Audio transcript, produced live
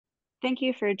Thank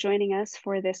you for joining us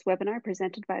for this webinar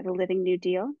presented by the Living New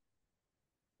Deal.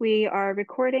 We are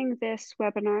recording this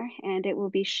webinar and it will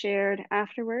be shared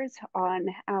afterwards on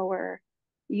our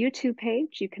YouTube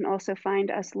page. You can also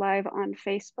find us live on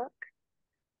Facebook.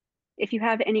 If you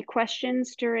have any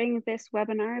questions during this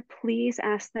webinar, please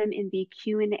ask them in the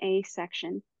Q&A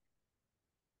section.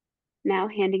 Now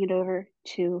handing it over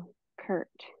to Kurt.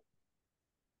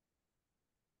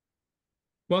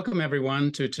 Welcome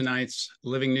everyone to tonight's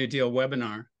Living New Deal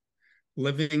webinar,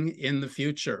 Living in the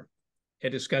Future, a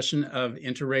discussion of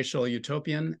interracial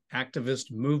utopian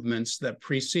activist movements that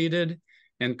preceded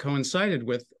and coincided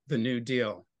with the New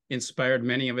Deal, inspired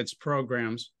many of its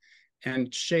programs,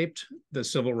 and shaped the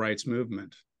civil rights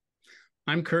movement.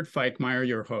 I'm Kurt Feichmeyer,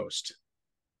 your host.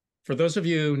 For those of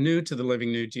you new to the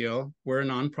Living New Deal, we're a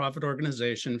nonprofit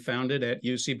organization founded at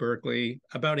UC Berkeley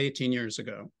about 18 years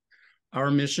ago. Our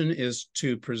mission is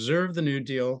to preserve the New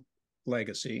Deal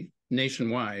legacy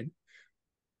nationwide,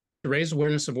 to raise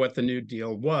awareness of what the New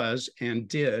Deal was and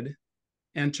did,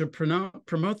 and to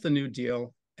promote the New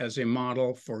Deal as a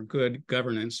model for good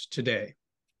governance today.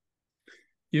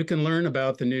 You can learn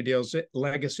about the New Deal's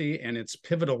legacy and its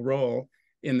pivotal role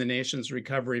in the nation's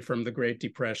recovery from the Great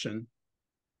Depression.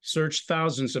 Search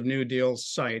thousands of New Deal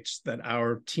sites that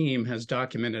our team has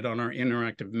documented on our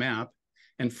interactive map,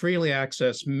 and freely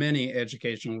access many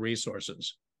educational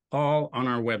resources, all on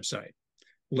our website,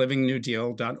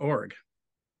 livingnewdeal.org.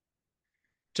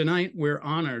 Tonight, we're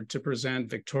honored to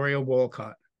present Victoria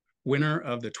Wolcott, winner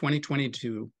of the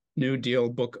 2022 New Deal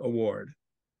Book Award.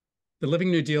 The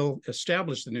Living New Deal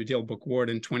established the New Deal Book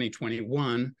Award in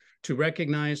 2021 to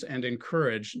recognize and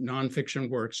encourage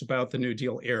nonfiction works about the New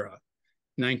Deal era,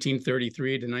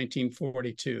 1933 to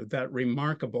 1942, that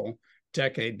remarkable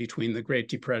decade between the Great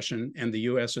Depression and the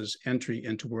US's entry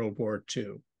into World War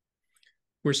II.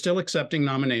 We're still accepting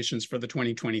nominations for the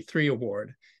 2023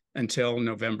 award until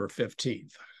November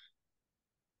 15th.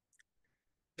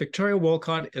 Victoria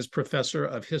Wolcott is professor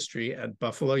of history at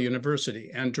Buffalo University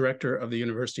and director of the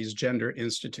university's Gender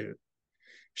Institute.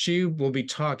 She will be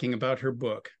talking about her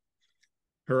book,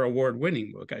 her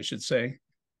award-winning book, I should say,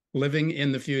 Living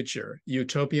in the Future,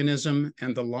 Utopianism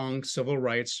and the Long Civil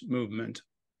Rights Movement,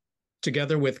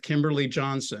 together with Kimberley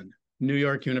Johnson, New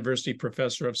York University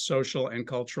Professor of Social and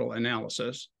Cultural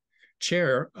Analysis,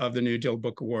 Chair of the New Deal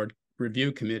Book Award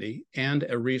Review Committee, and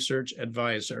a research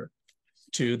advisor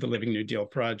to the Living New Deal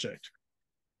Project.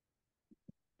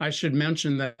 I should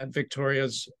mention that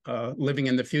Victoria's Living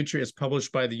in the Future is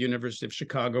published by the University of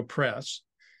Chicago Press.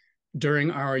 During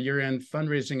our year-end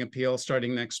fundraising appeal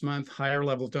starting next month, higher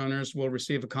level donors will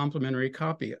receive a complimentary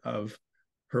copy of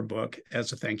her book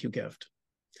as a thank you gift.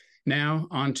 Now,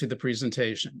 on to the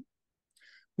presentation.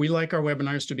 We like our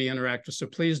webinars to be interactive, so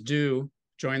please do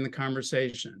join the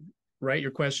conversation. Write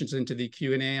your questions into the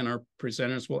Q&A and our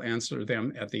presenters will answer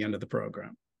them at the end of the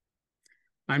program.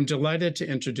 I'm delighted to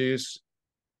introduce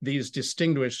these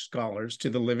distinguished scholars to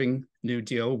the Living New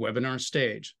Deal webinar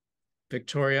stage.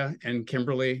 Victoria and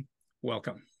Kimberley,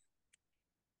 welcome.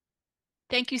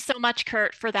 Thank you so much,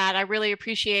 Kurt, for that. I really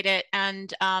appreciate it.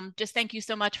 And just thank you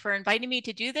so much for inviting me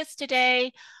to do this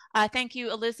today. Thank you,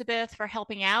 Elizabeth, for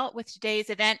helping out with today's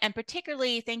event. And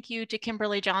particularly thank you to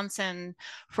Kimberley Johnson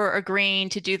for agreeing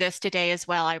to do this today as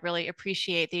well. I really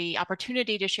appreciate the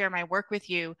opportunity to share my work with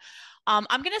you.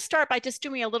 I'm going to start by just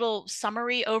doing a little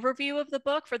summary overview of the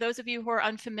book for those of you who are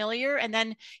unfamiliar, and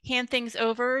then hand things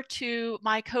over to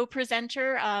my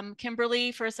co-presenter,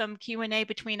 Kimberley, for some Q&A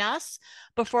between us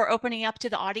before opening up to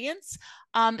the audience.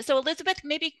 So Elizabeth,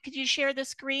 maybe could you share the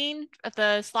screen of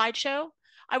the slideshow?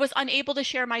 I was unable to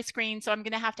share my screen, so I'm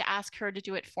going to have to ask her to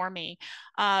do it for me.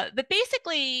 But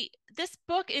basically, this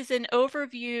book is an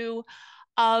overview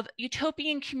of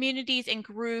utopian communities and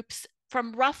groups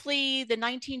from roughly the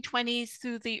 1920s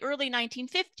through the early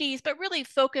 1950s, but really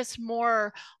focused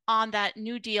more on that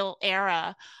New Deal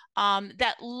era,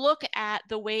 that look at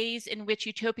the ways in which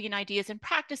utopian ideas and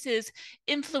practices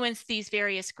influence these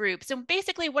various groups. And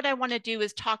basically what I want to do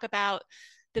is talk about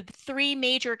the three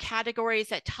major categories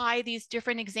that tie these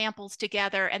different examples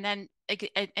together. And then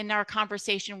in our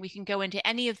conversation, we can go into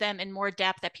any of them in more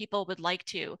depth that people would like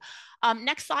to.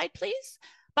 Next slide, please.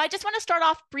 But I just want to start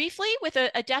off briefly with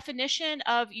a definition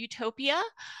of utopia.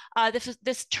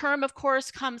 This term, of course,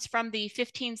 comes from the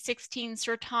 1516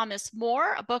 Sir Thomas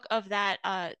More, a book of that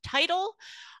title.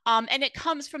 And it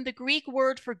comes from the Greek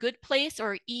word for good place,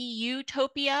 or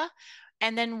eutopia.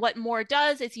 And then what More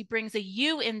does is he brings a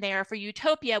U in there for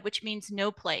utopia, which means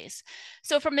no place.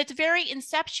 So from its very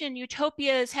inception,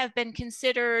 utopias have been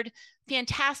considered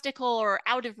fantastical or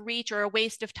out of reach or a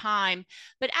waste of time.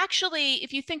 But actually,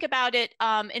 if you think about it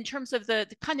in terms of the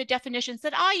kind of definitions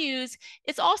that I use,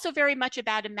 it's also very much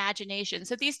about imagination.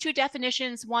 So these two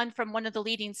definitions, one from one of the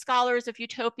leading scholars of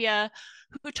utopia,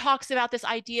 who talks about this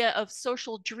idea of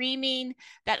social dreaming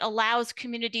that allows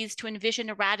communities to envision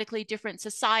a radically different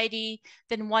society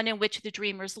than one in which the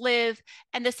dreamers live.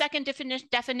 And the second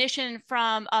definition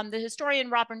from the historian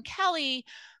Robert Kelly,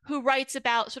 who writes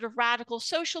about sort of radical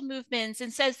social movements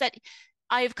and says that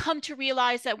I've come to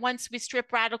realize that once we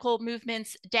strip radical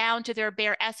movements down to their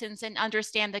bare essence and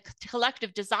understand the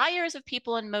collective desires of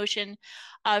people in motion,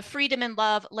 freedom and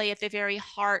love lay at the very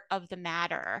heart of the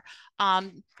matter.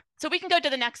 So we can go to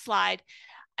the next slide.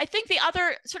 I think the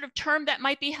other sort of term that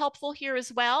might be helpful here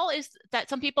as well is that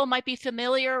some people might be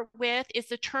familiar with is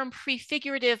the term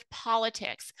prefigurative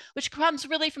politics, which comes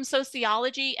really from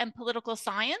sociology and political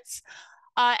science.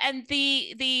 And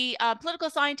the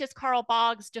political scientist Carl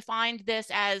Boggs defined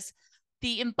this as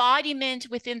the embodiment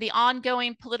within the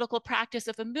ongoing political practice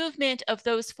of a movement of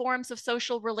those forms of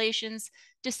social relations,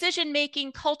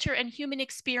 decision-making, culture, and human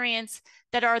experience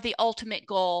that are the ultimate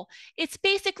goal. It's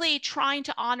basically trying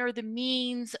to honor the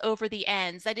means over the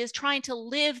ends, that is, trying to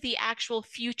live the actual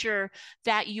future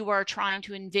that you are trying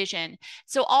to envision.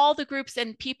 So all the groups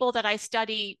and people that I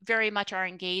study very much are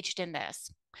engaged in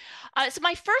this. So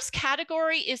my first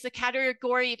category is the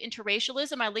category of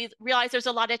interracialism. I realize there's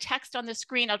a lot of text on the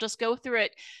screen. I'll just go through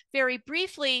it very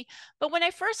briefly. But when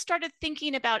I first started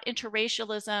thinking about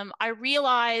interracialism, I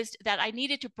realized that I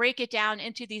needed to break it down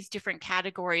into these different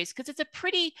categories because it's a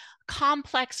pretty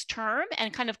complex term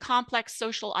and kind of complex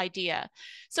social idea.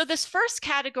 So this first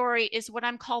category is what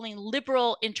I'm calling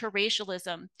liberal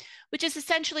interracialism, which is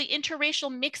essentially interracial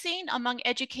mixing among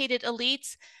educated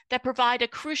elites that provide a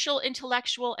crucial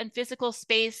intellectual and physical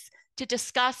space to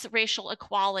discuss racial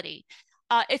equality.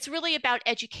 It's really about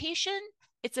education.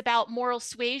 It's about moral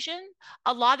suasion.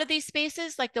 A lot of these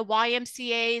spaces, like the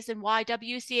YMCAs and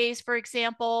YWCAs, for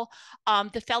example,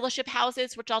 the fellowship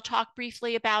houses, which I'll talk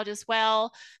briefly about as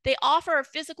well, they offer a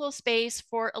physical space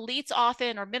for elites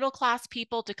often or middle-class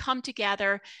people to come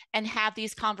together and have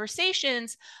these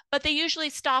conversations, but they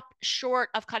usually stop short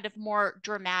of kind of more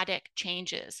dramatic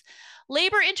changes.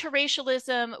 Labor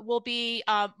interracialism will be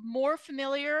more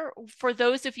familiar for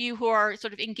those of you who are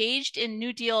sort of engaged in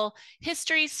New Deal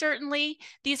history, certainly.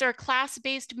 These are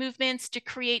class-based movements to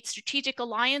create strategic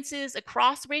alliances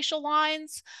across racial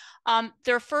lines.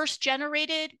 They're first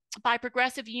generated by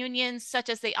progressive unions such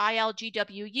as the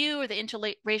ILGWU or the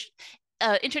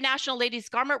International Ladies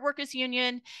Garment Workers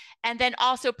Union, and then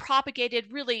also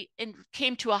propagated really and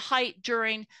came to a height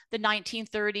during the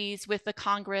 1930s with the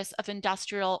Congress of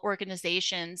Industrial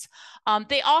Organizations.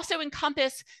 They also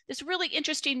encompass this really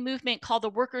interesting movement called the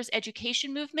Workers'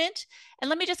 Education Movement. And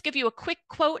let me just give you a quick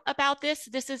quote about this.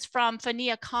 This is from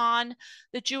Fania Khan,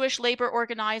 the Jewish labor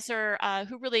organizer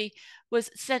who really was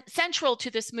central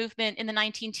to this movement in the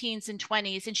 19-teens and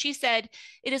 20s. And she said,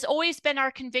 "It has always been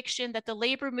our conviction that the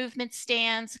labor movement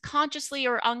stands, consciously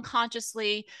or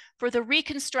unconsciously, for the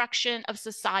reconstruction of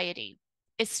society.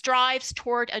 It strives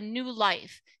toward a new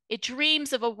life. It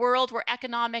dreams of a world where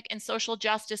economic and social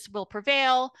justice will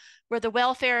prevail, where the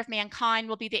welfare of mankind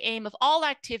will be the aim of all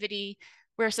activity,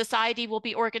 where society will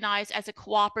be organized as a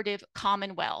cooperative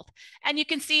commonwealth." And you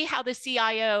can see how the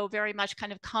CIO very much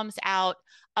kind of comes out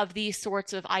of these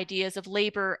sorts of ideas of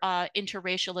labor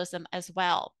interracialism as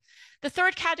well. The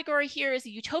third category here is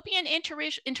utopian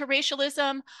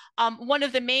interracialism. One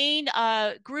of the main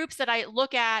groups that I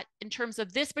look at in terms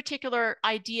of this particular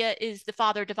idea is the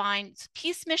Father Divine's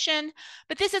peace mission.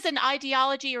 But this is an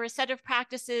ideology or a set of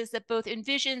practices that both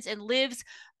envisions and lives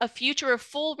a future of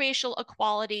full racial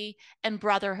equality and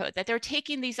brotherhood, that they're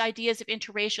taking these ideas of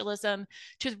interracialism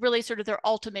to really sort of their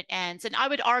ultimate ends. And I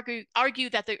would argue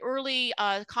that the early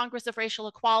Congress of Racial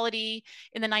Equality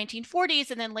in the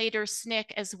 1940s and then later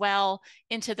SNCC as well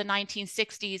into the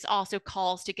 1960s also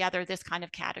calls together this kind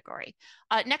of category.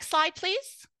 Next slide,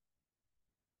 please.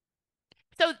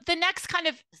 So the next kind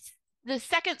of the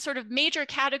second sort of major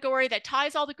category that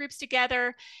ties all the groups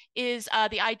together is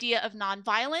the idea of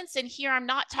nonviolence. And here I'm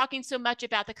not talking so much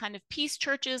about the kind of peace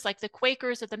churches like the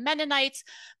Quakers or the Mennonites,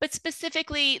 but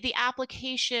specifically the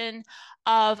application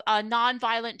of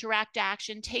nonviolent direct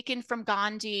action taken from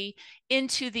Gandhi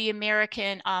into the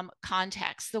American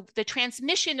context, the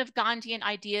transmission of Gandhian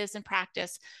ideas and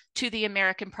practice to the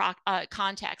American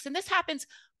context. And this happens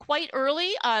quite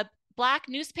early. Black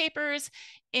newspapers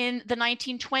in the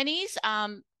 1920s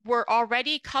were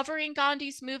already covering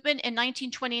Gandhi's movement. In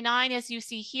 1929, as you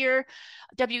see here,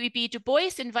 W.E.B. Du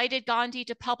Bois invited Gandhi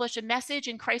to publish a message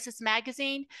in Crisis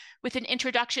magazine with an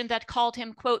introduction that called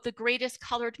him, quote, the greatest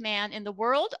colored man in the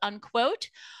world, unquote.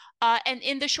 And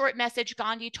in the short message,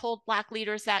 Gandhi told Black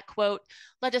leaders that, quote,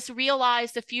 let us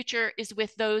realize the future is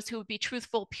with those who would be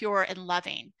truthful, pure, and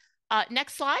loving.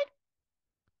 Next slide.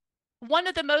 One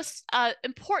of the most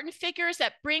important figures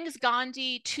that brings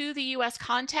Gandhi to the US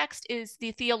context is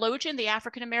the theologian, the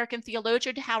African-American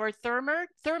theologian, Howard Thurman,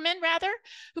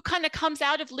 who kind of comes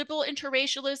out of liberal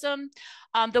interracialism.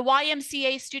 The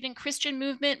YMCA student Christian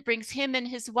movement brings him and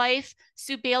his wife,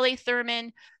 Sue Bailey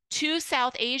Thurman, to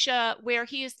South Asia, where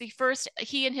he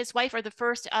and his wife are the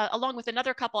first, along with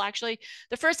another couple actually,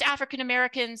 the first African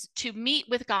Americans to meet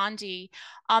with Gandhi.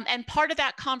 And part of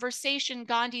that conversation,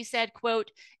 Gandhi said,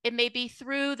 quote, it may be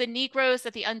through the Negroes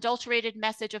that the unadulterated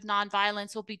message of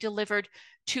nonviolence will be delivered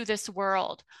to this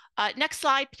world. Next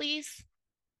slide, please.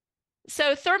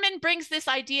 So Thurman brings this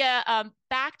idea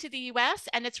back to the US,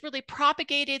 and it's really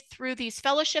propagated through these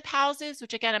fellowship houses,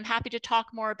 which again, I'm happy to talk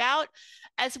more about,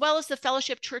 as well as the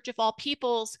Fellowship Church of All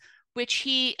Peoples, which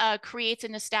he creates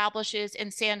and establishes in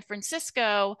San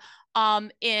Francisco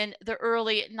in the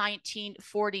early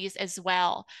 1940s as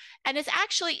well. And it's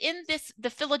actually in the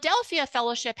Philadelphia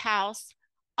Fellowship House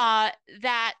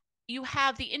that you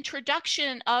have the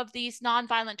introduction of these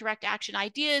nonviolent direct action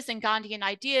ideas and Gandhian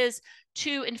ideas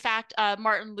to, in fact,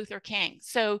 Martin Luther King.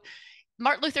 So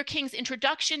Martin Luther King's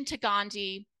introduction to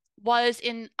Gandhi was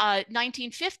in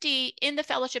 1950 in the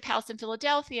Fellowship House in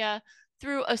Philadelphia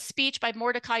through a speech by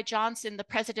Mordecai Johnson, the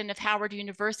president of Howard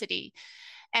University.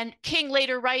 And King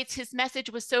later writes, his message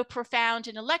was so profound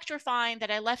and electrifying that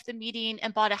I left the meeting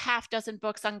and bought a half dozen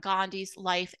books on Gandhi's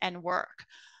life and work.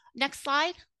 Next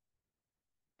slide.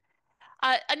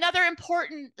 Another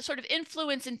important sort of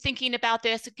influence in thinking about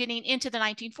this, getting into the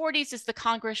 1940s, is the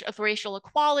Congress of Racial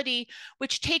Equality,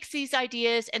 which takes these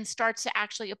ideas and starts to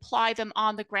actually apply them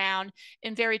on the ground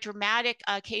in very dramatic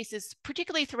cases,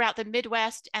 particularly throughout the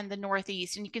Midwest and the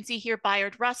Northeast. And you can see here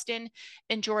Bayard Rustin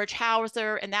and George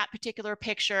Hauser in that particular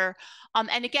picture.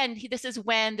 And again, this is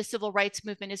when the civil rights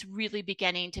movement is really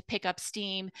beginning to pick up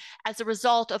steam as a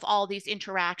result of all these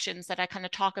interactions that I kind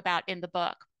of talk about in the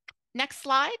book. Next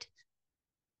slide.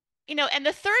 And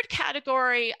the third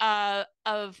category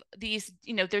of these,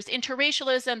 there's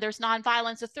interracialism, there's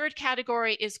nonviolence. The third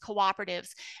category is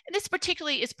cooperatives. And this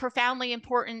particularly is profoundly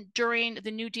important during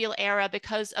the New Deal era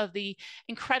because of the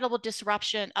incredible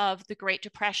disruption of the Great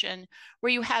Depression,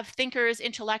 where you have thinkers,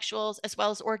 intellectuals, as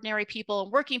well as ordinary people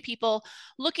and working people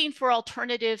looking for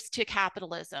alternatives to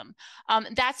capitalism.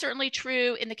 That's certainly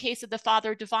true in the case of the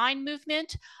Father Divine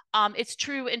movement. It's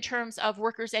true in terms of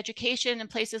workers' education in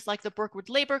places like the Brookwood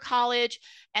Labor College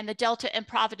and the Delta and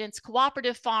Providence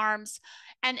cooperative farms.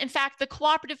 And in fact, the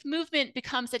cooperative movement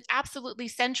becomes an absolutely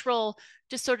central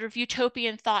to sort of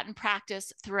utopian thought and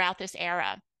practice throughout this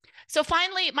era. So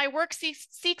finally, my work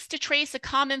seeks to trace a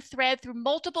common thread through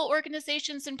multiple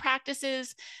organizations and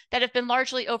practices that have been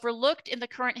largely overlooked in the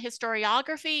current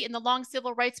historiography in the long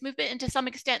civil rights movement and to some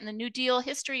extent in the New Deal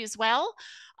history as well.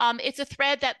 It's a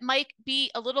thread that might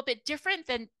be a little bit different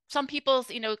than some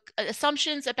people's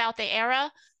assumptions about the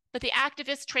era, but the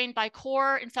activists trained by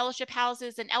CORE in fellowship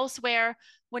houses and elsewhere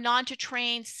went on to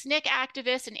train SNCC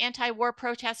activists and anti-war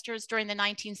protesters during the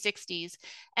 1960s.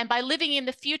 And by living in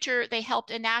the future, they helped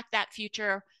enact that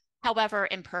future, however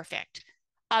imperfect.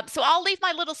 So I'll leave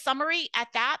my little summary at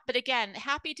that, but again,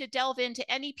 happy to delve into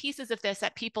any pieces of this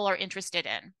that people are interested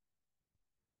in.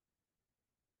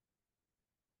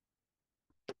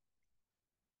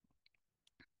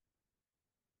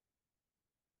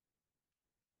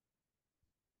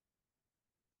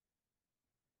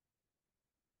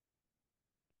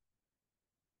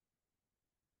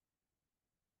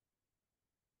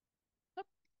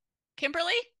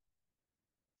 Kimberly?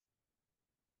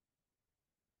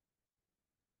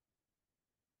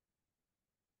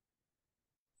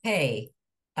 Hey,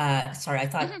 sorry, I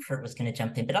thought Kurt was going to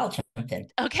jump in, but I'll jump in.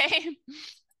 Okay.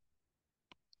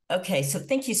 Okay, so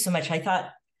thank you so much. I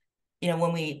thought,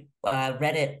 when we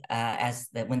read it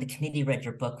when the committee read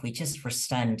your book, we just were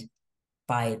stunned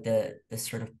by the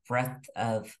sort of breadth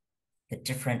of the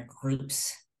different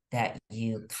groups that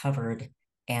you covered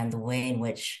and the way in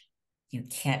which you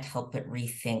can't help but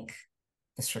rethink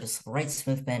the sort of civil rights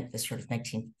movement, the sort of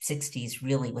 1960s,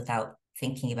 really without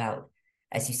thinking about,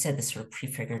 as you said, the sort of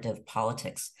prefigurative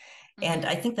politics. And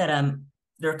I think that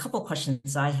there are a couple of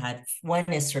questions I had. One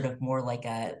is sort of more like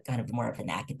a kind of more of an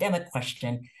academic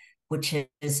question, which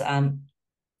is I'm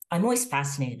always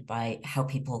fascinated by how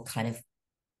people kind of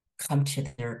come to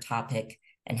their topic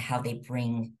and how they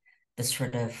bring the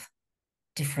sort of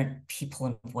different people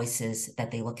and voices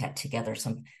that they look at together.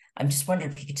 So I'm just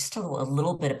wondering if you could just tell a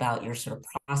little bit about your sort of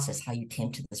process, how you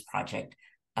came to this project.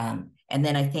 And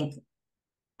then I think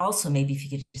also maybe if you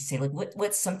could just say, like,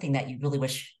 what's something that you really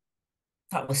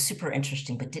thought was super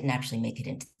interesting, but didn't actually make it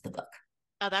into the book?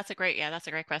 Oh, that's a great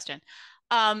question.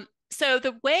 So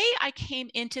the way I came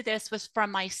into this was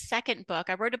from my second book.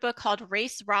 I wrote a book called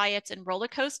Race, Riots, and Roller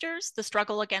Coasters, The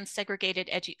Struggle Against Segregated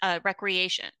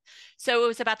Recreation. So it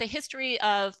was about the history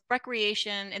of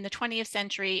recreation in the 20th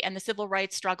century and the civil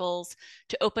rights struggles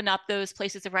to open up those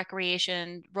places of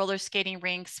recreation, roller skating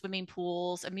rinks, swimming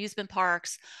pools, amusement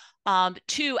parks,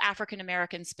 to African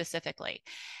Americans specifically.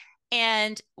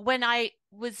 And when I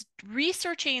was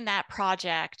researching that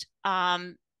project,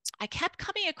 I kept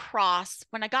coming across,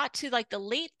 when I got to like the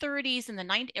late 30s and the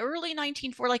early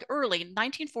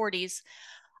 1940s,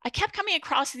 I kept coming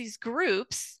across these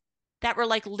groups that were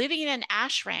like living in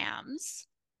ashrams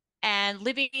and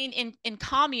living in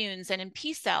communes and in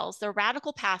peace cells. They're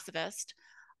radical pacifists,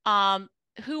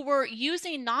 who were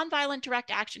using nonviolent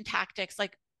direct action tactics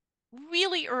like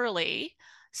really early,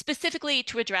 specifically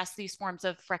to address these forms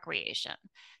of recreation.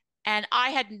 And I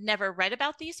had never read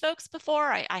about these folks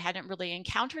before. I hadn't really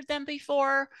encountered them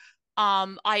before.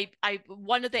 One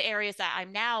of the areas that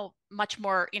I'm now much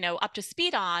more, up to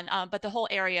speed on, but the whole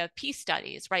area of peace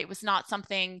studies, right, was not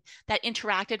something that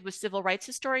interacted with civil rights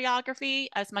historiography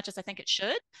as much as I think it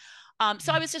should.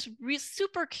 So I was just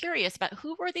super curious about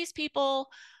who were these people,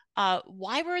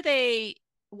 why were they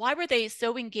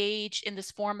so engaged in this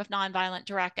form of nonviolent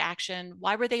direct action?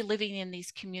 Why were they living in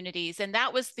these communities? And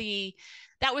that was the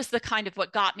kind of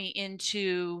what got me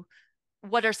into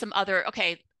what are some other,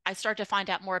 okay, I start to find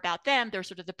out more about them. They're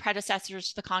sort of the predecessors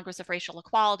to the Congress of Racial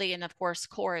Equality and of course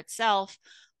CORE itself.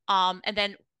 And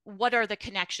then what are the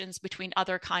connections between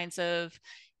other kinds of,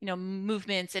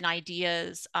 movements and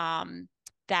ideas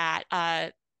that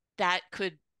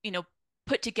could,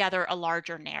 put together a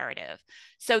larger narrative.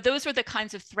 So those were the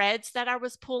kinds of threads that I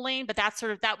was pulling, but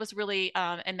that was really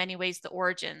in many ways the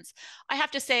origins. I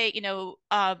have to say,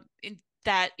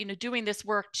 doing this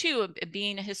work too,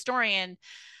 being a historian,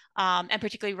 and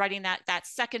particularly writing that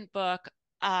second book,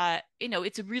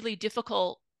 it's really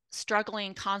difficult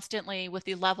struggling constantly with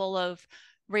the level of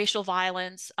racial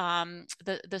violence,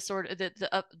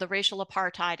 the racial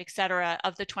apartheid, et cetera,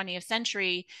 of the 20th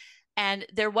century. And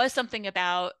there was something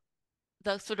about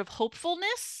the sort of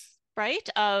hopefulness, right,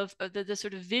 of the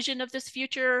sort of vision of this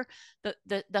future,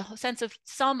 the sense of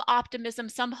some optimism,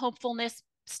 some hopefulness,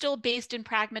 still based in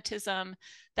pragmatism,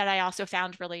 that I also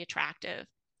found really attractive.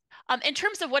 In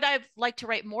terms of what I'd like to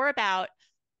write more about,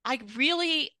 I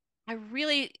really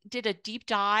did a deep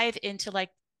dive into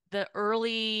like the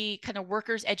early kind of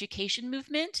workers' education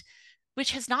movement,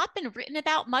 which has not been written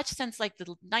about much since like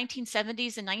the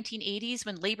 1970s and 1980s,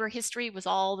 when labor history was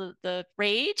all the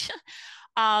rage.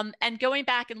 And going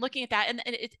back and looking at that, and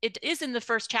it is in the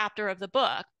first chapter of the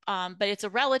book, but it's a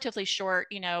relatively short,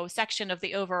 section of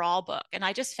the overall book. And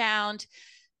I just found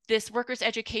this workers'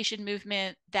 education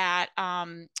movement that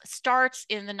starts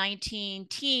in the 19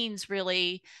 teens,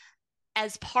 really,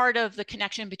 as part of the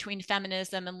connection between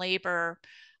feminism and labor,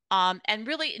 and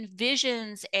really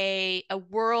envisions a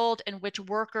world in which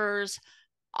workers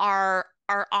are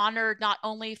honored not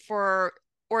only for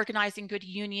organizing good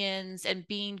unions and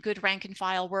being good rank and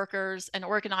file workers and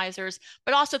organizers,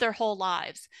 but also their whole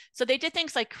lives. So they did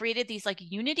things like created these like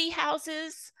unity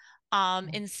houses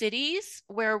in cities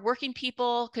where working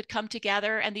people could come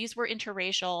together, and these were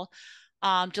interracial,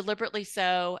 deliberately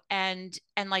so, and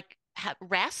like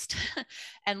rest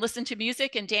and listen to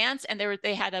music and dance. And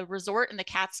they had a resort in the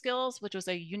Catskills, which was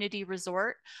a unity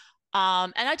resort.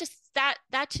 And I just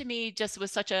that to me just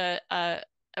was such a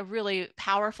really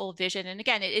powerful vision. And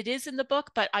again, it is in the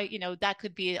book, but that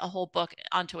could be a whole book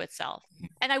unto itself.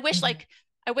 And I wish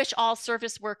all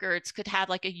service workers could have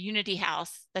like a unity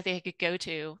house that they could go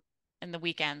to in the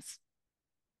weekends.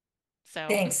 So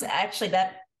thanks. Actually,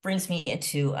 that brings me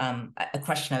into a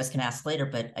question I was going to ask later,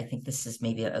 but I think this is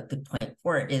maybe a good point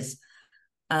for it. Is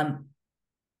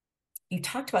you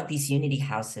talked about these unity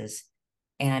houses,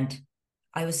 and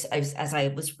as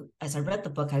I read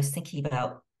the book, I was thinking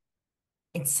about,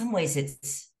 in some ways,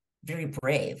 it's very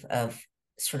brave of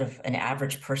sort of an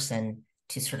average person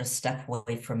to sort of step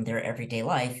away from their everyday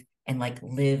life and like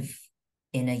live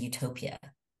in a utopia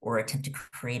or attempt to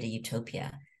create a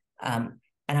utopia. And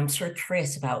I'm sort of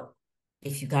curious about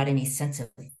if you got any sense of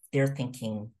their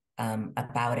thinking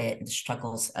about it and the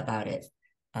struggles about it,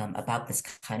 about this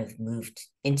kind of moved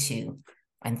into,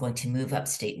 I'm going to move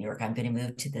upstate New York, I'm going to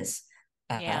move to this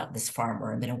this farm,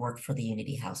 or I'm going to work for the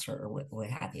Unity House, or what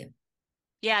have you?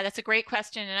 Yeah, that's a great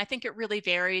question. And I think it really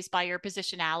varies by your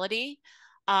positionality.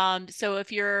 So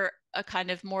if you're a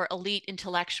kind of more elite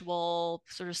intellectual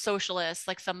sort of socialist,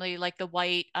 like somebody like the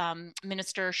white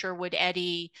minister Sherwood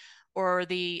Eddy, or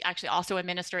the actually also a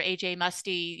minister A.J.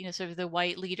 Musty, you know, sort of the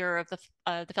white leader of the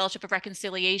Fellowship of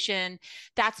Reconciliation,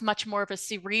 that's much more of a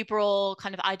cerebral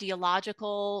kind of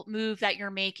ideological move that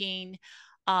you're making,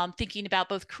 thinking about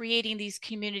both creating these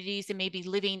communities and maybe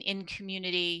living in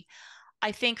community.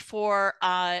 I think for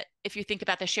if you think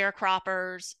about the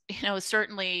sharecroppers, you know,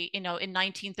 certainly, you know, in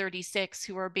 1936,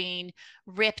 who are being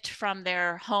ripped from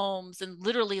their homes and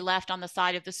literally left on the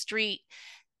side of the street.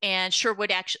 And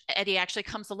Eddy actually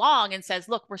comes along and says,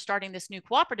 "Look, we're starting this new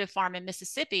cooperative farm in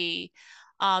Mississippi."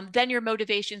 Then your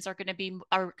motivations are going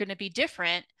to be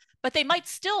different, but they might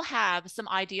still have some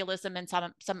idealism and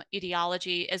some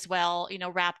ideology as well, you know,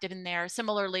 wrapped in there.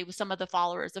 Similarly, with some of the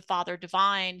followers of Father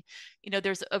Divine, you know,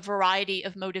 there's a variety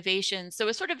of motivations. So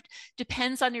it sort of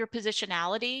depends on your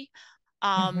positionality.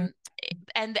 Mm-hmm.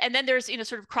 And then there's, you know,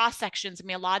 sort of cross sections. I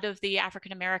mean, a lot of the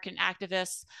African American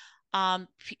activists,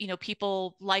 you know,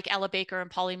 people like Ella Baker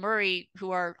and Polly Murray,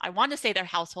 who are, I want to say their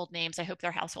household names. I hope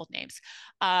they're household names.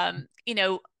 You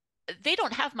know, they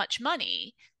don't have much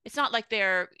money. It's not like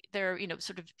they're you know,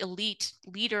 sort of elite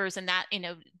leaders, and that, you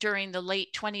know, during the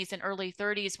late 20s and early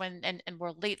 30s and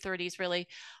well, late 30s really,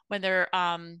 when they're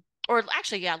or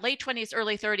actually, yeah, late 20s,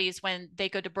 early 30s, when they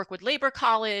go to Brookwood Labor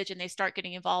College and they start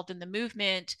getting involved in the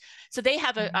movement. So they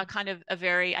have a kind of a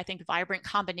very, I think, vibrant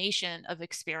combination of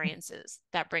experiences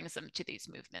that brings them to these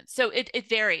movements. So it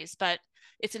varies, but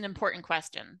it's an important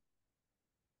question.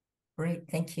 Great,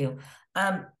 thank you.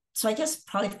 So I guess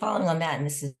probably following on that, and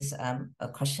this is a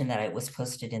question that was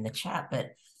posted in the chat,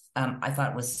 but I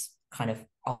thought was kind of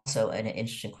also an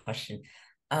interesting question,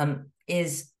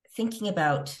 is thinking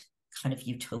about kind of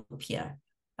utopia.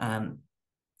 And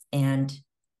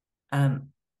I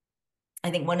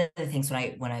think one of the things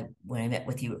when I met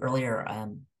with you earlier,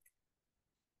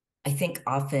 I think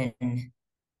often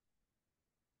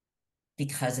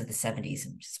because of the 70s,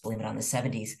 and just blame it on the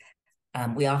 70s,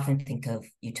 we often think of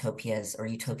utopias or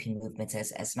utopian movements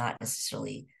as not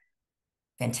necessarily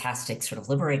fantastic, sort of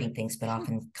liberating things, but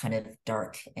often kind of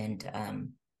dark and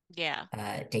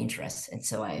dangerous. And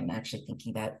so I'm actually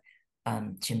thinking about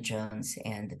Jim Jones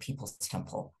and the People's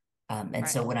Temple. And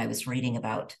so when I was reading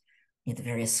about, you know, the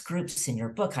various groups in your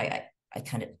book, I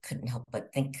kind of couldn't help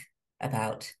but think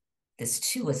about this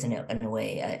too as in a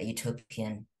way a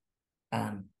utopian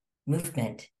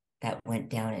movement that went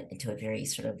down into a very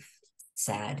sort of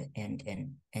sad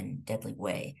and deadly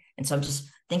way. And so I'm just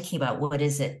thinking about what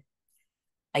is it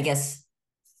that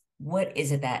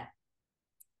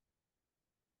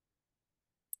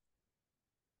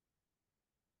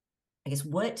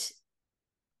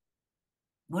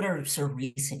what are sort of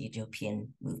recent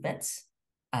utopian movements?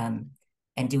 And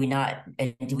do we know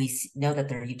that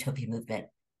they're a utopian movement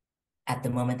at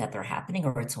the moment that they're happening,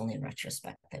 or it's only in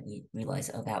retrospect that we realize,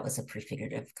 oh, that was a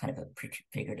prefigurative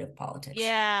politics?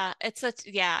 Yeah,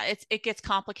 it gets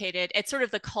complicated. It's sort of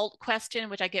the cult question,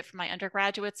 which I get from my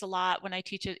undergraduates a lot when I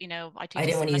teach it. You know, I teach I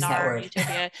didn't want to use that word.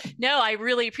 Utopia. No, I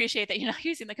really appreciate that you're not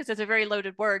using that, because it's a very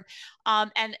loaded word.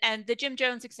 And the Jim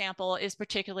Jones example is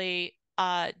particularly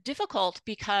difficult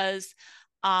because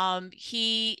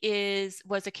he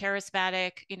was a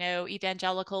charismatic, you know,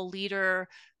 evangelical leader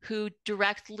who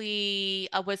directly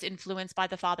was influenced by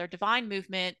the Father Divine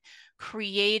movement,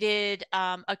 created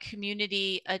a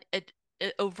community, a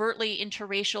overtly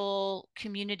interracial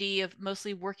community of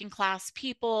mostly working class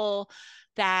people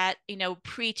that, you know,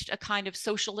 preached a kind of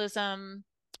socialism,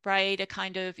 right? A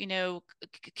kind of, you know,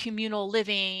 communal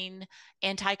living,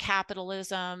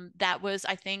 anti-capitalism that was,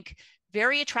 I think,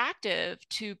 very attractive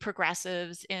to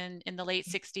progressives in the late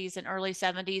 60s and early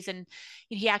 70s. And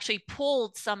he actually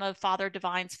pulled some of Father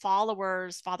Divine's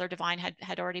followers. Father Divine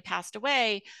had already passed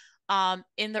away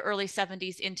in the early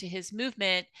 70s into his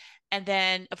movement. And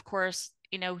then, of course,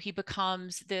 you know, he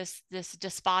becomes this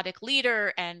despotic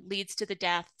leader and leads to the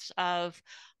deaths of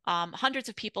hundreds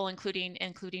of people, including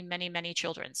many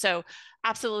children. So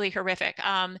absolutely horrific.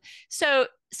 So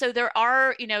there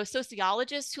are, you know,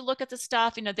 sociologists who look at the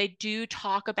stuff. You know, they do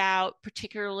talk about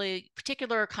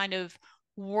particular kind of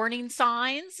warning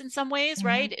signs in some ways,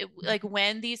 right? Like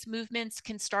when these movements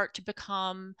can start to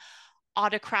become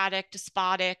autocratic,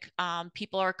 despotic.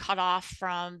 People are cut off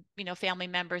from, family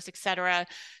members, et cetera.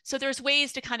 So there's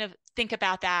ways to kind of think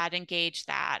about that, engage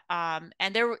that. And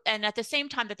at the same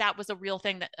time that was a real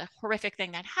thing, a horrific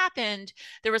thing that happened,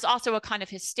 there was also a kind of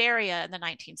hysteria in the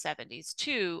 1970s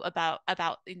too about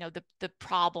the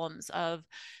problems of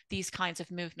these kinds of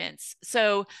movements.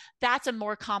 So that's a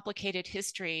more complicated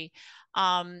history.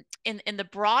 In the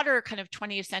broader kind of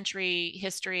 20th century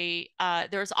history,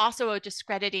 there's also a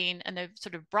discrediting in a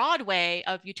sort of broad way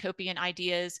of utopian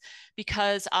ideas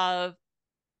because of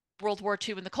World War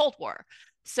II and the Cold War.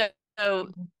 So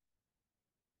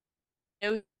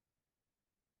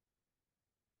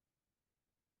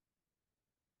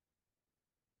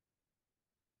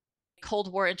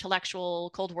Cold War intellectual,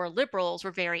 Cold War liberals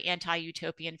were very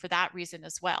anti-utopian for that reason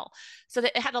as well. So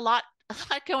that it had a lot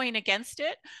going against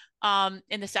it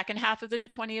in the second half of the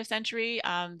 20th century.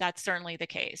 That's certainly the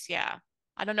case. Yeah.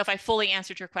 I don't know if I fully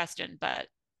answered your question, but.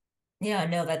 Yeah,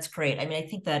 no, that's great. I mean, I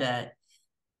think that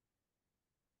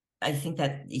I think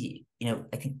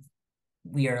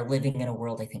we are living in a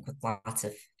world, I think, with lots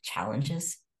of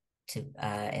challenges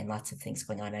and lots of things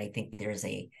going on. And I think there's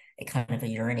a kind of a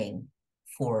yearning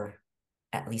for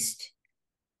at least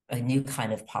a new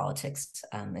kind of politics,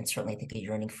 and certainly I think a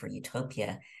yearning for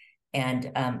utopia.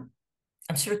 And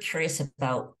I'm sort of curious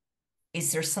about,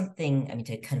 is there something, I mean,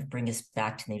 to kind of bring us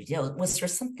back to the New Deal, was there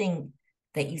something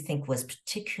that you think was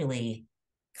particularly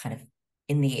kind of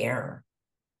in the air,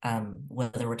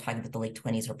 whether we're talking about the late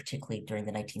 20s or particularly during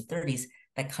the 1930s,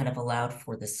 that kind of allowed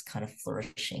for this kind of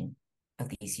flourishing of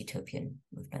these utopian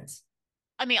movements?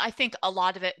 I mean, I think a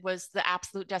lot of it was the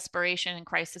absolute desperation and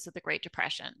crisis of the Great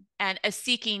Depression and a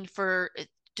seeking for,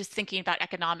 just thinking about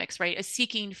economics, right? A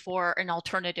seeking for an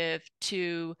alternative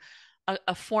to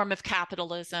a form of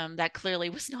capitalism that clearly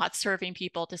was not serving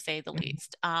people, to say the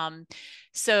least.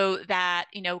 So that,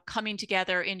 coming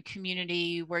together in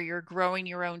community where you're growing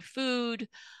your own food,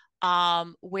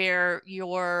 where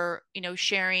you're,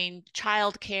 sharing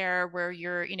childcare, where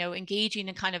you're, engaging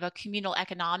in kind of a communal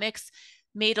economics,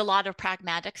 made a lot of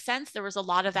pragmatic sense. There was a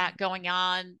lot of that going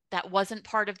on that wasn't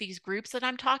part of these groups that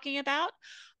I'm talking about.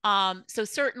 So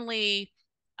certainly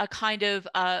a kind of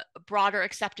broader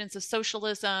acceptance of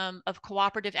socialism, of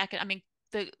cooperative I mean,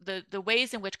 the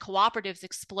ways in which cooperatives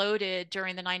exploded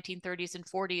during the 1930s and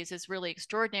 40s is really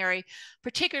extraordinary,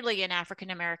 particularly in African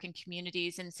American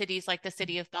communities. In cities like the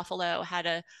city of Buffalo had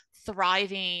a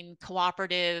thriving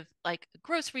cooperative, like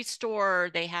grocery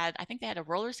store. I think they had a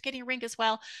roller skating rink as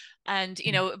well, and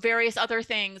various other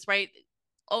things, right?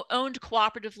 Owned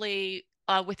cooperatively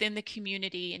within the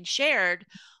community and shared.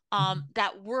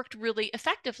 That worked really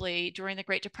effectively during the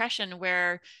Great Depression,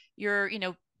 where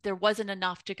there wasn't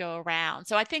enough to go around.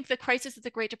 So I think the crisis of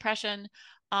the Great Depression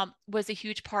was a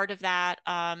huge part of that.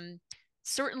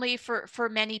 Certainly for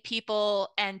many people,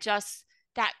 and just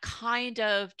that kind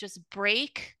of just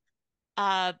break,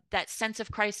 that sense of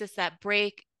crisis, that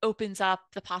break opens up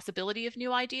the possibility of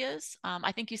new ideas.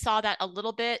 I think you saw that a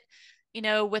little bit,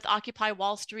 with Occupy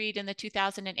Wall Street in the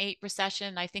 2008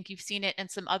 recession. I think you've seen it in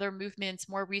some other movements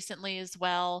more recently as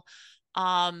well.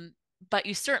 But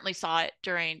you certainly saw it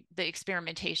during the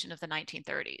experimentation of the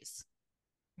 1930s.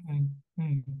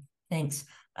 Mm-hmm. Thanks.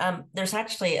 There's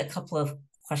actually a couple of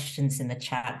questions in the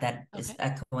chat that is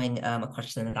echoing a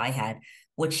question that I had,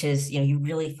 which is, you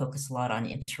really focus a lot on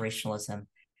interracialism.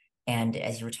 And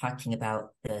as you were talking about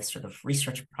the sort of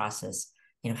research process,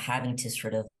 having to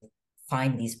sort of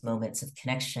find these moments of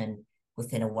connection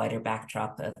within a wider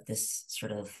backdrop of this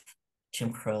sort of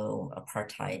Jim Crow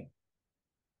apartheid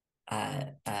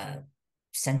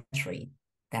century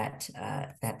that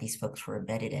these folks were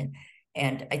embedded in.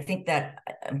 And I think that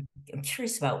I'm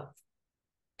curious about,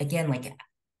 again, like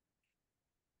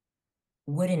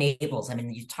what enables, I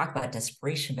mean, you talk about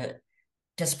desperation, but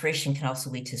desperation can also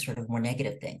lead to sort of more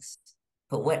negative things.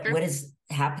 But what is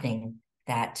happening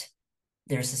that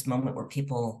there's this moment where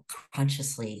people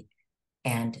consciously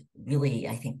and really,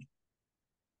 I think,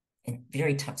 in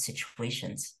very tough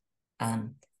situations,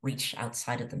 reach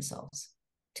outside of themselves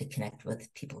to connect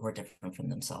with people who are different from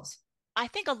themselves? I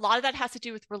think a lot of that has to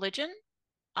do with religion.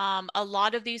 A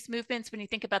lot of these movements, when you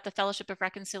think about the Fellowship of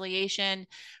Reconciliation,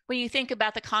 when you think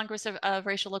about the Congress of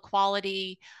Racial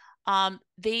Equality,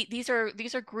 these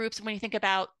are groups. When you think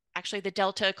about actually the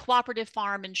Delta Cooperative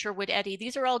Farm and Sherwood Eddy,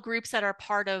 these are all groups that are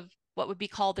part of what would be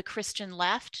called the Christian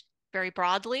left, very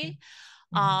broadly.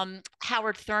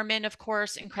 Howard Thurman, of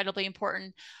course, incredibly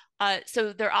important.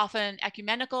 So they're often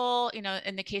ecumenical,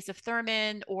 in the case of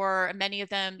Thurman, or many of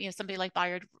them, somebody like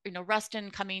Bayard, Rustin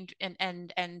coming,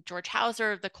 and George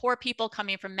Hauser, the core people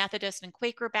coming from Methodist and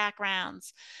Quaker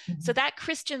backgrounds. So that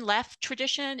Christian left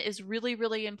tradition is really,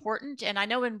 really important. And I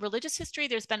know in religious history,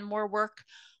 there's been more work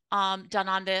done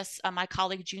on this. My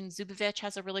colleague June Zubovich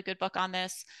has a really good book on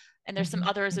this, and there's some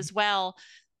others as well.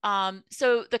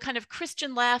 So the kind of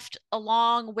Christian left,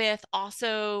 along with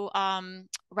also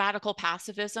radical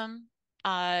pacifism,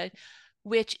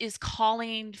 which is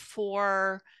calling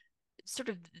for sort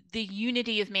of the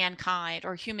unity of mankind,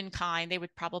 or humankind. They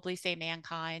would probably say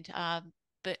mankind.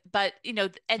 But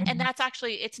and that's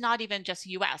actually, it's not even just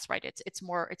US, right? It's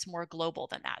more global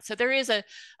than that. So there is a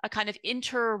kind of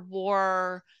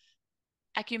interwar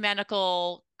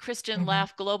ecumenical Christian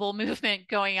left global movement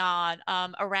going on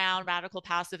around radical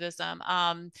pacifism.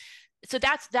 So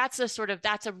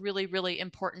that's a really, really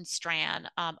important strand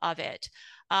of it.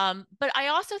 But I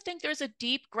also think there's a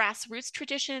deep grassroots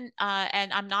tradition,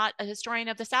 and I'm not a historian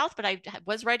of the South, but I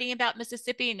was writing about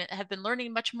Mississippi and have been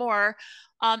learning much more.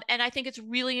 And I think it's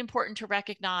really important to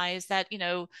recognize that,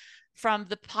 from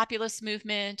the populist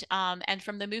movement and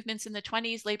from the movements in the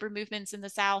 20s, labor movements in the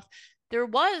South, there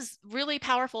was really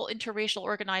powerful interracial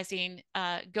organizing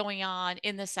going on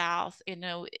in the South, in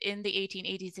the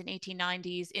 1880s and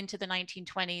 1890s into the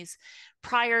 1920s,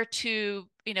 prior to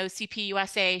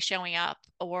CPUSA showing up,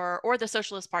 or the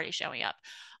Socialist Party showing up.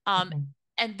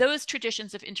 And those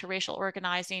traditions of interracial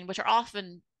organizing, which are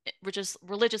often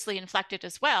religiously inflected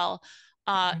as well,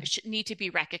 need to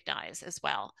be recognized as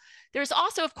well. There's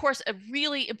also, of course, a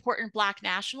really important Black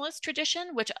nationalist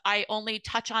tradition, which I only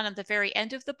touch on at the very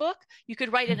end of the book. You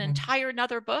could write an entire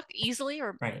another book easily,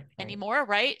 or anymore,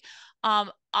 right?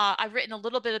 I've written a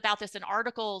little bit about this in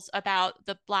articles about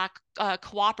the Black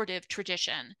cooperative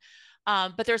tradition.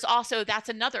 But there's also, that's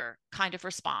another kind of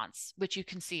response, which you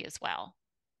can see as well.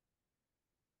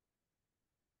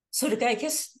 So I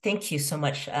guess, thank you so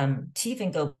much. To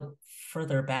even go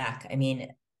further back, I mean,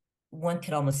 one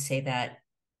could almost say that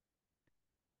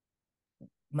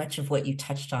much of what you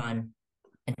touched on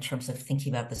in terms of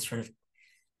thinking about this sort of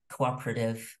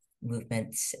cooperative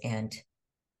movements and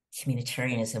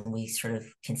communitarianism, we sort of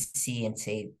can see in,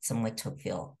 say, someone like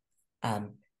Tocqueville.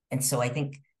 And so I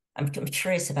think I'm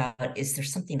curious about, is there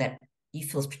something that you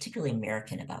feel is particularly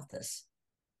American about this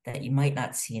that you might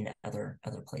not see in other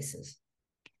places?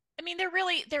 I mean,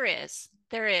 there is.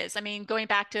 I mean, go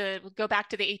back to the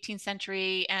 18th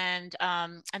century and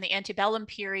the antebellum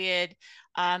period,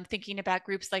 thinking about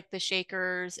groups like the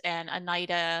Shakers and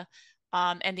Oneida,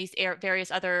 and these various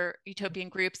other utopian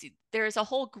groups. There's a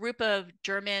whole group of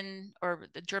Germany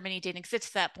didn't exist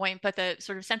at that point, but the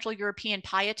sort of Central European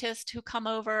pietists who come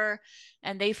over,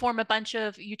 and they form a bunch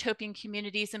of utopian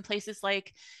communities in places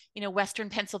like, Western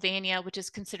Pennsylvania, which is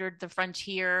considered the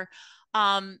frontier.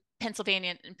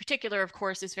 Pennsylvania in particular, of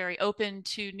course, is very open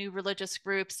to new religious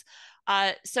groups.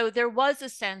 So there was a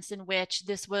sense in which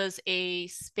this was a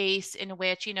space in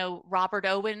which, Robert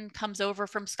Owen comes over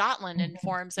from Scotland and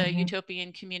forms a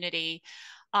utopian community.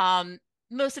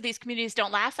 Most of these communities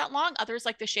don't last that long. Others,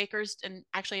 like the Shakers and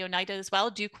actually Oneida as well,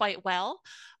 do quite well.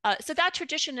 So that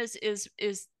tradition is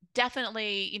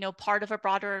definitely, part of a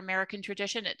broader American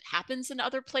tradition. It happens in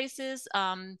other places.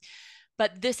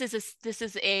 But this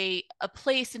is a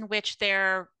place in which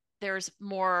there's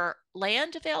more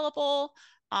land available.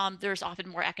 There's often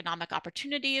more economic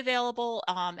opportunity available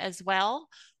as well.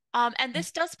 And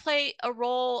this does play a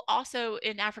role also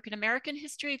in African American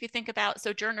history. If you think about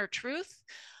Sojourner Truth,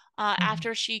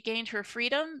 after she gained her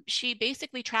freedom, she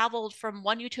basically traveled from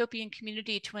one utopian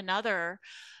community to another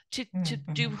to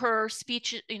do her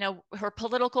speech, her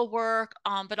political work,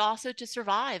 but also to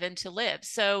survive and to live.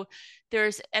 So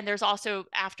there's also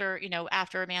after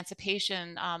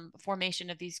emancipation, formation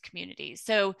of these communities.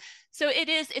 So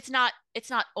it's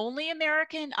not only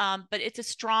American, but it's a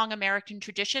strong American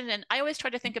tradition. And I always try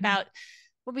to think about,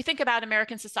 when we think about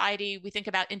American society, we think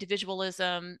about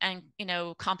individualism and,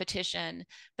 competition,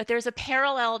 but there's a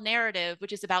parallel narrative,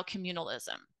 which is about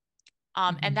communalism.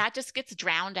 And that just gets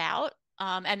drowned out.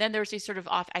 And then there's these sort of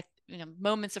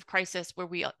moments of crisis where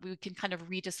we can kind of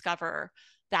rediscover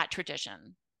that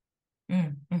tradition.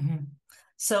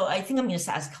 So I think I'm going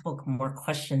to ask a couple more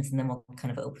questions, and then we'll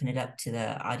kind of open it up to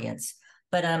the audience.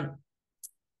 But I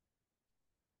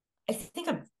think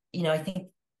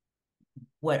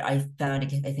what I found,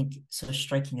 I think, so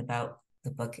striking about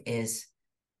the book is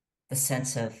the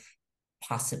sense of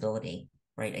possibility,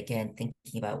 right? Again, thinking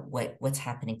about what's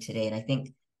happening today. And I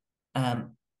think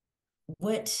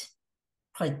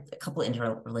probably a couple of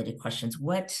interrelated questions.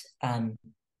 What are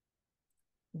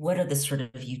the sort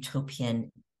of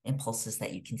utopian impulses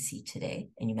that you can see today.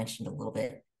 And you mentioned a little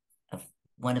bit of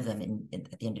one of them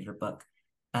at the end of your book.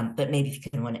 But maybe if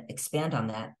you can want to expand on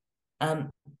that.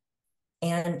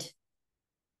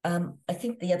 I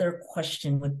think the other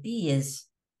question would be is,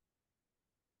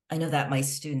 I know that my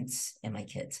students and my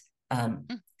kids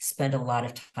spend a lot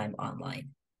of time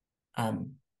online.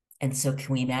 And so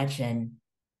can we imagine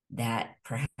that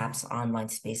perhaps online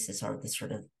spaces are the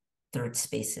sort of third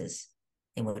spaces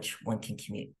in which one can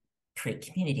create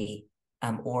community?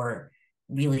 Or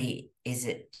really, is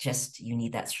it just you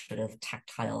need that sort of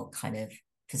tactile kind of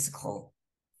physical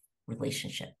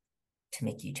relationship to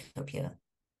make utopia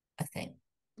a thing?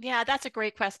 Yeah, that's a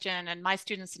great question. And my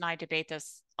students and I debate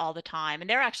this all the time. And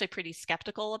they're actually pretty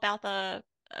skeptical about the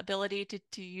ability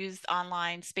to use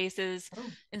online spaces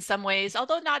in some ways,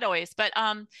 although not always. But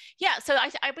yeah, so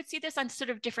I would see this on sort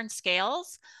of different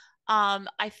scales.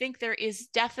 I think there is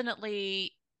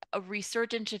definitely a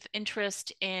resurgence of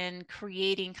interest in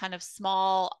creating kind of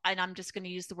small, and I'm just going to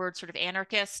use the word sort of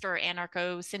anarchist or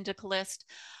anarcho-syndicalist.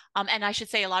 And I should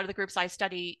say a lot of the groups I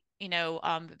study,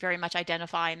 very much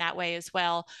identify in that way as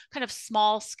well, kind of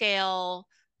small scale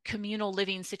communal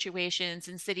living situations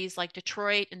in cities like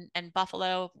Detroit and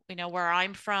Buffalo, where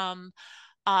I'm from,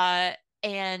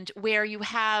 and where you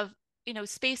have,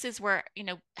 spaces where,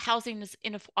 housing is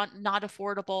not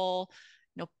affordable,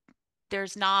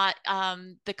 there's not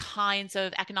the kinds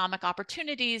of economic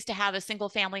opportunities to have a single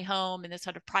family home in this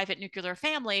sort of private nuclear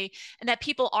family, and that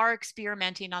people are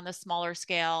experimenting on the smaller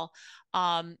scale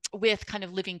with kind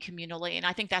of living communally. And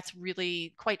I think that's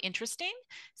really quite interesting.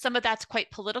 Some of that's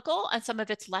quite political and some of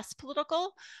it's less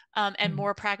political and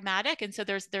more pragmatic. And so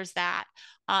there's that.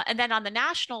 And then on the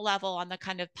national level, on the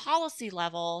kind of policy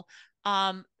level,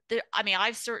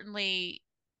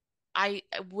 I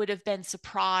would have been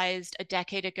surprised a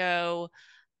decade ago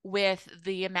with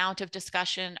the amount of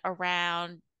discussion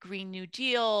around Green New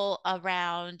Deal,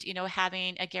 around,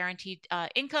 having a guaranteed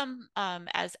income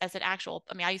as an actual,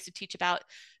 I used to teach about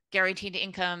guaranteed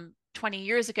income 20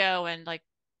 years ago, and like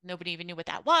nobody even knew what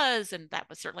that was, and that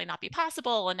would certainly not be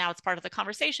possible. And now it's part of the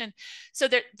conversation. So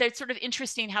they're sort of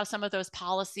interesting how some of those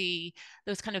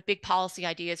kind of big policy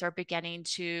ideas are beginning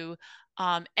to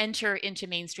enter into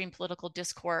mainstream political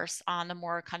discourse on a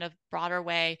more kind of broader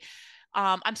way.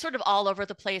 I'm sort of all over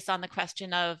the place on the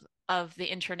question of the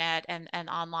internet and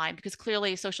online, because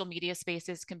clearly social media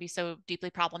spaces can be so deeply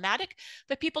problematic,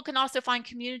 but people can also find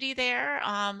community there.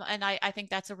 And I think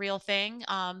that's a real thing.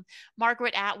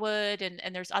 Margaret Atwood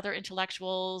and there's other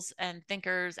intellectuals and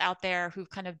thinkers out there who've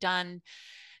kind of done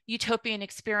utopian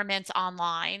experiments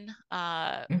online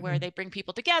where they bring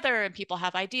people together and people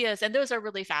have ideas. And those are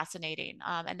really fascinating.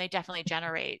 And they definitely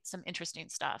generate some interesting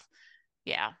stuff.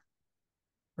 Yeah.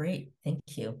 Great, thank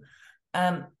you.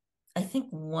 I think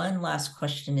one last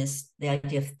question is the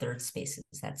idea of third spaces.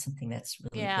 That's something that's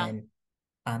really been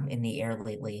in the air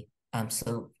lately.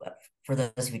 So for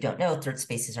those of you who don't know, third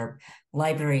spaces are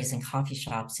libraries and coffee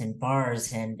shops and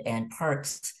bars and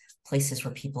parks, places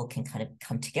where people can kind of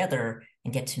come together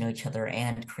and get to know each other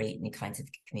and create new kinds of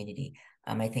community.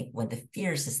 I think one of the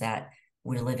fears is that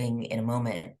we're living in a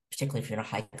moment, particularly if you're in a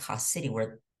high-cost city,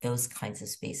 where those kinds of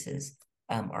spaces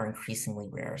are increasingly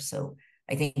rare. So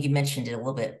I think you mentioned it a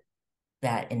little bit,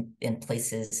 that in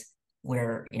places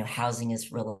where housing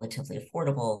is relatively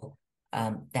affordable,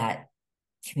 that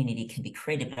community can be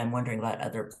created. But I'm wondering about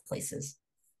other places.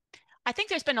 I think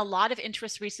there's been a lot of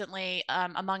interest recently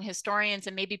among historians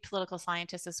and maybe political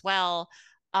scientists as well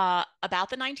about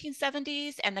the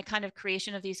 1970s and the kind of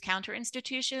creation of these counter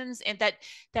institutions, and that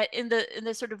in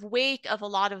the sort of wake of a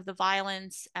lot of the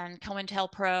violence and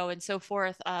COINTELPRO and so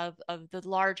forth of the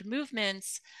large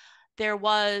movements, there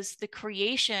was the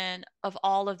creation of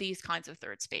all of these kinds of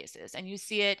third spaces. And you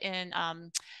see it in,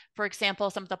 for example,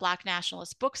 some of the Black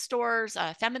nationalist bookstores,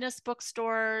 feminist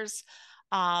bookstores,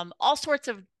 all sorts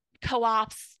of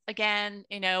co-ops, again,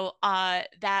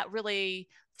 that really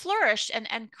flourished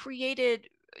and created,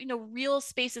 real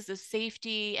spaces of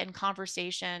safety and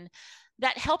conversation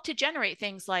that helped to generate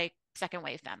things like second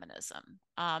wave feminism,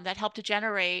 that helped to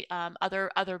generate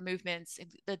other movements,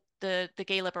 the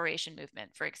gay liberation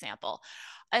movement, for example.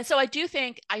 And so I do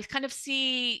think I kind of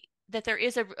see that there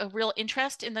is a real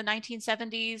interest in the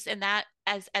 1970s and that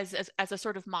as a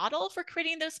sort of model for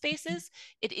creating those spaces.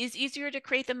 It is easier to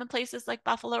create them in places like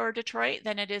Buffalo or Detroit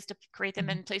than it is to create them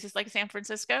in places like San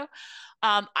Francisco.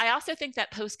 I also think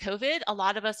that post-COVID, a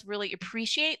lot of us really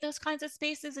appreciate those kinds of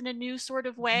spaces in a new sort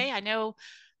of way. I know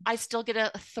I still get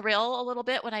a thrill a little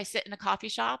bit when I sit in a coffee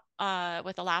shop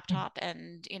with a laptop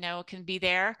and can be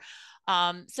there.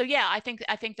 So yeah, I think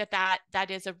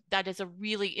that is a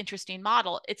really interesting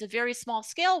model. It's a very small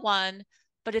scale one,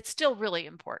 but it's still really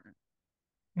important.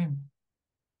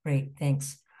 Great,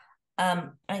 thanks.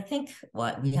 I think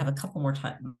we have a couple more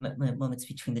moments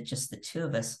between just the two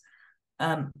of us.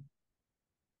 I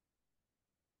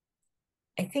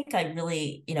think I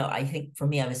really, I think for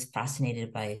me, I was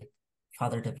fascinated by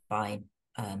Father Divine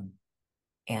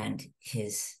and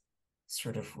his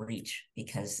sort of reach,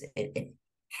 because it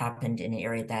happened in an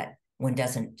area that one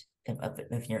doesn't, of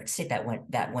New York City,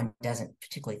 that one doesn't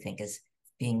particularly think as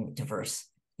being diverse,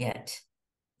 yet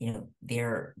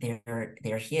there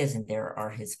he is, and there are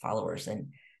his followers,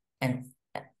 and I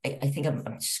think I'm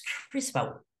just curious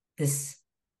about this.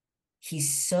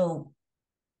 He's so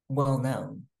well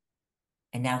known,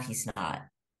 and now he's not.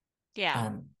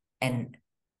 Yeah. And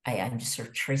I'm just sort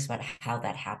of curious about how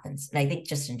that happens. And I think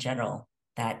just in general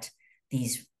that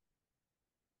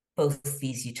both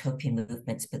these utopian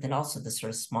movements, but then also the sort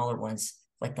of smaller ones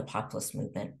like the populist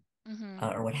movement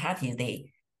or what have you,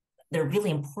 they're really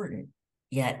important,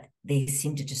 yet they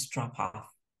seem to just drop off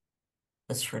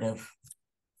they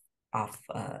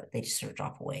just sort of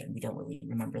drop away, and we don't really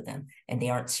remember them, and they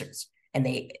aren't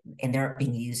they're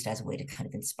being used as a way to kind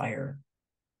of inspire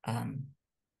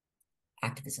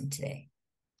activism today.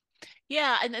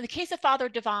 Yeah, and in the case of Father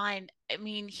Divine, I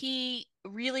mean, he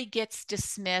really gets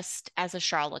dismissed as a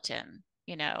charlatan,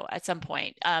 at some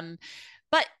point.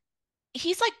 But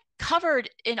he's like covered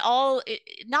in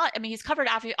he's covered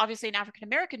obviously in African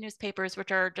American newspapers,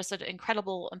 which are just an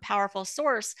incredible and powerful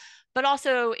source, but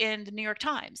also in the New York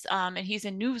Times, and he's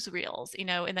in newsreels, in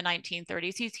the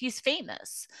 1930s. He's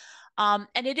famous.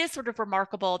 And it is sort of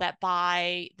remarkable that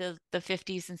by the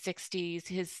 50s and 60s,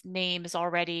 his name is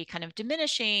already kind of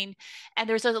diminishing. And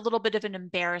there's a little bit of an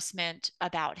embarrassment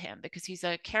about him because he's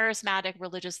a charismatic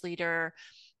religious leader.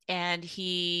 And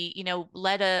he,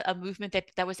 led a movement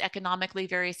that was economically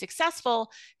very successful.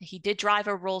 He did drive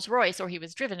a Rolls Royce, or he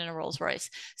was driven in a Rolls Royce.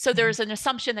 So there's an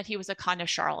assumption that he was a kind of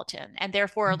charlatan, and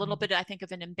therefore a little bit, I think,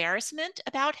 of an embarrassment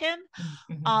about him.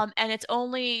 And it's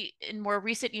only in more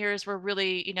recent years where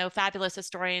really, fabulous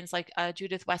historians like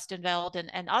Judith Westenfeld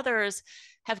and others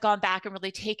have gone back and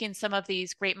really taken some of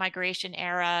these Great Migration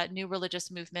era new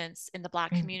religious movements in the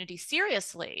Black community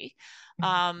seriously,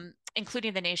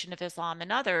 including the Nation of Islam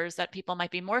and others that people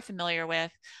might be more familiar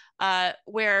with,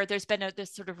 where there's been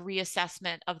this sort of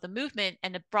reassessment of the movement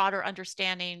and a broader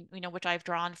understanding, which I've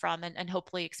drawn from and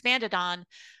hopefully expanded on,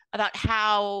 about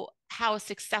how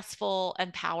successful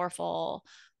and powerful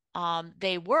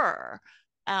they were.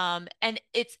 And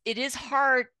it is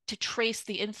hard to trace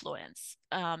the influence.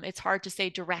 It's hard to say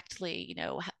directly,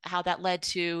 how that led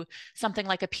to something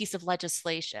like a piece of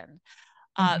legislation.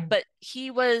 But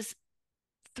he was,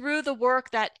 through the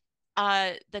work that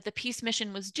the Peace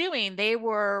Mission was doing, they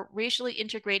were racially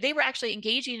integrated. They were actually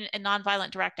engaging in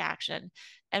nonviolent direct action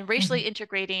and racially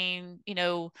integrating,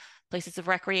 places of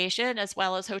recreation as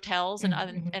well as hotels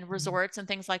and resorts and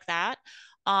things like that.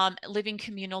 Living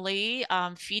communally,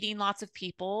 feeding lots of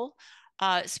people,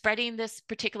 spreading this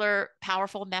particular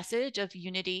powerful message of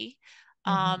unity.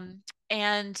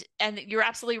 And you're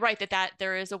absolutely right that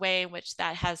there is a way in which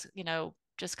that has,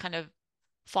 just kind of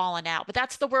fallen out. But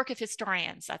that's the work of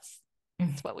historians. That's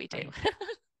what we do.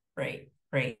 Great.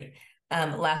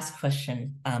 Last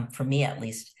question, for me at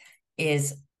least,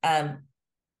 is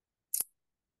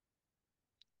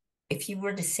if you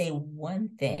were to say one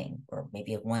thing, or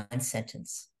maybe one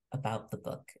sentence about the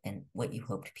book and what you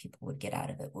hoped people would get out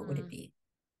of it, what would it be?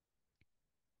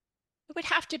 It would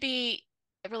have to be,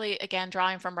 really, again,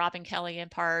 drawing from Robin Kelley in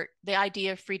part, the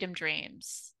idea of freedom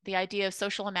dreams, the idea of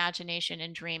social imagination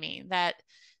and dreaming, that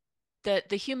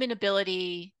the human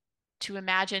ability to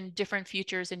imagine different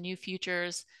futures and new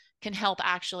futures can help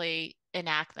actually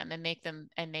enact them and make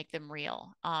them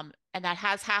real. And that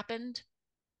has happened.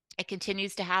 It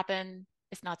continues to happen.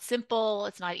 It's not simple.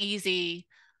 It's not easy.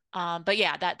 But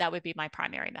yeah, that would be my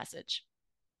primary message.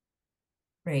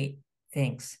 Great.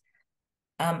 Thanks.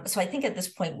 So I think at this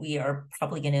point we are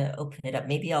probably going to open it up.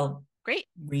 Maybe I'll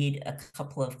read a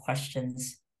couple of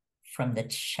questions from the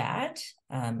chat.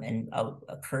 And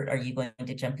Kurt, are you going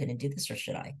to jump in and do this, or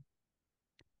should I?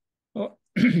 Well,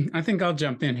 I think I'll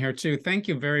jump in here too. Thank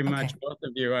you very much, both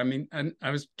of you. I mean, I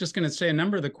was just going to say a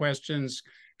number of the questions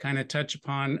kind of touch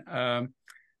upon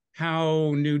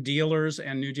how New Dealers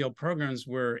and New Deal programs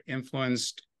were kind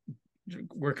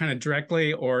of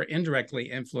directly or indirectly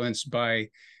influenced by,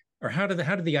 or how do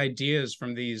the ideas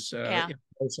from these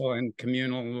social and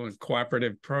communal and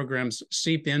cooperative programs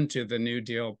seep into the New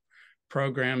Deal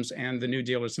programs and the New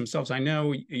Dealers themselves? I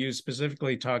know you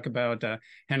specifically talk about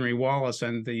Henry Wallace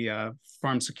and the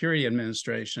Farm Security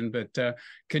Administration, but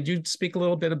could you speak a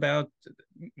little bit about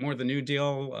more the New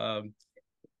Deal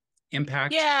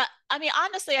impact? Yeah, I mean,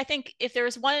 honestly, I think if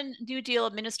there's one New Deal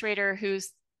administrator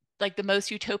who's like the most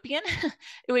utopian,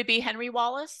 it would be Henry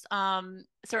Wallace.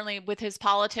 Certainly with his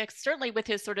politics, certainly with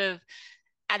his sort of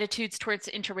attitudes towards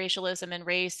interracialism and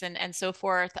race and so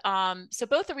forth. So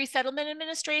both the Resettlement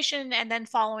Administration and then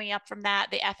following up from that,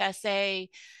 the FSA,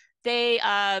 they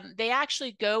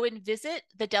actually go and visit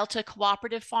the Delta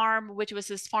Cooperative Farm, which was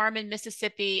this farm in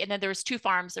Mississippi, and then there was two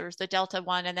farms. There was the Delta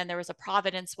one, and then there was a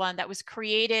Providence one that was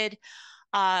created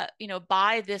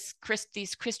by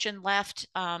these Christian left,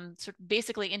 sort of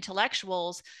basically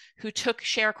intellectuals who took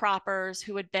sharecroppers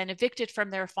who had been evicted from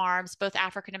their farms, both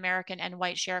African American and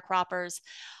white sharecroppers,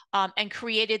 and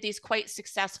created these quite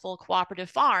successful cooperative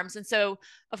farms. And so,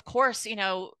 of course,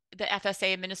 the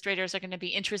FSA administrators are going to be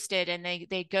interested, and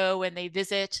they go and they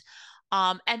visit.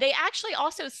 And they actually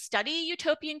also study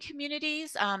utopian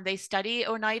communities. They study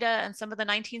Oneida and some of the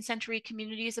 19th century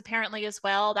communities apparently as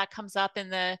well. That comes up in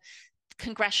the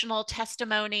congressional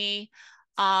testimony.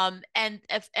 And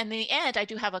in the end, I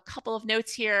do have a couple of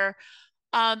notes here.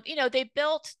 They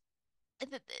built,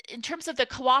 in terms of the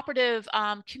cooperative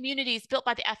communities built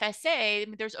by the FSA, I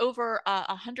mean, there's over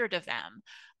 100 of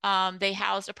them. They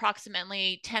housed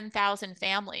approximately 10,000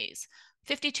 families.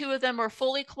 52 of them were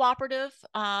fully cooperative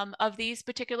of these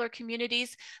particular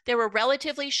communities. They were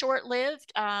relatively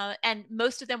short-lived, and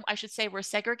most of them, I should say, were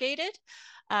segregated,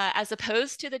 as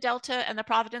opposed to the Delta and the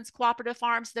Providence cooperative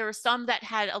farms. There were some that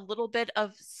had a little bit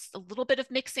of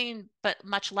mixing, but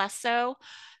much less so.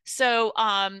 So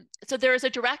there is a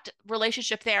direct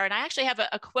relationship there. And I actually have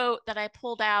a quote that I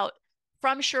pulled out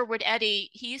from Sherwood Eddy.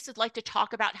 He used to like to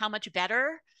talk about how much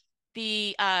better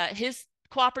his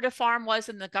cooperative farm was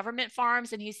than the government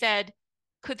farms. And he said,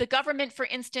 could the government, for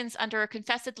instance, under a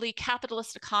confessedly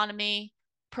capitalist economy,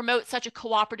 promote such a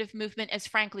cooperative movement as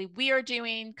frankly we are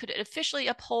doing? Could it officially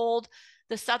uphold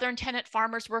the Southern Tenant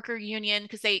Farmers Worker Union,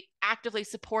 because they actively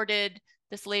supported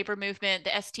this labor movement,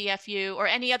 the STFU, or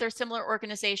any other similar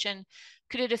organization?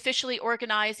 Could it officially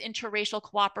organize interracial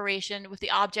cooperation with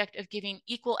the object of giving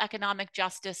equal economic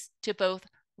justice to both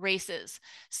races?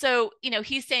 So,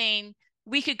 he's saying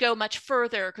we could go much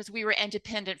further because we were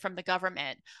independent from the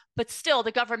government, but still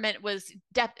the government was,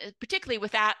 particularly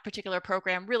with that particular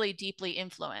program, really deeply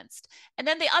influenced. And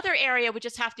then the other area would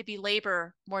just have to be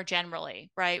labor more generally,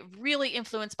 right? Really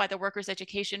influenced by the workers'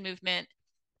 education movement,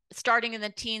 starting in the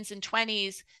teens and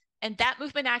 20s. And that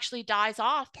movement actually dies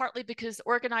off partly because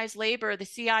organized labor, the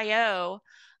CIO,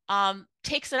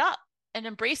 takes it up and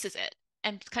embraces it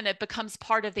and kind of becomes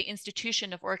part of the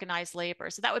institution of organized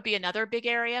labor. So that would be another big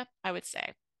area, I would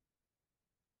say.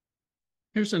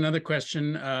 Here's another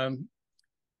question.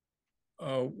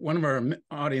 One of our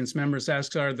audience members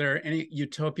asks, are there any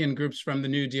utopian groups from the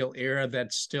New Deal era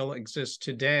that still exist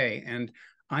today? And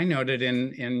I noted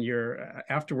in your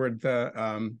afterward,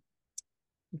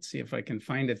 let's see if I can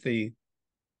find it, the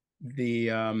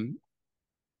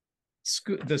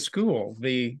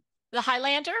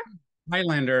Highlander?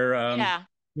 Highlander Yeah.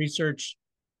 Research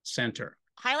Center.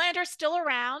 Highlander's still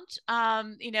around.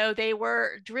 They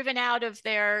were driven out of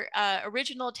their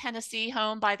original Tennessee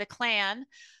home by the Klan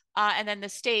and then the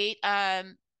state,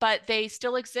 but they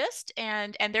still exist,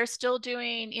 and they're still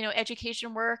doing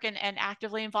education work and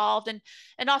actively involved,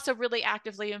 and also really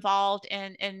actively involved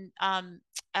in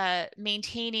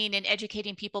maintaining and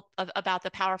educating people about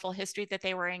the powerful history that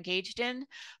they were engaged in,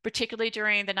 particularly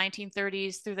during the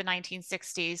 1930s through the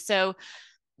 1960s. So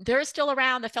they're still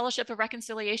around. The Fellowship of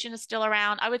Reconciliation is still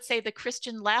around. I would say the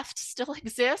Christian left still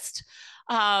exists.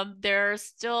 They're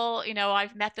still,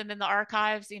 I've met them in the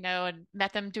archives, and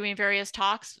met them doing various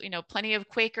talks, plenty of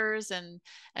Quakers and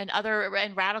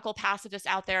radical pacifists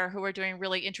out there who are doing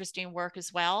really interesting work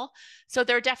as well. So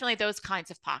there are definitely those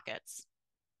kinds of pockets.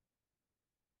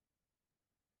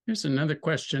 Here's another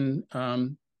question.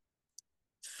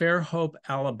 Fairhope,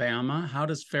 Alabama. How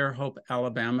does Fairhope,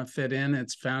 Alabama fit in?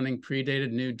 Its founding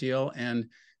predated New Deal and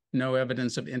no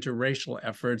evidence of interracial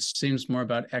efforts. Seems more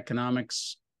about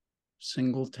economics.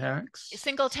 Single tax.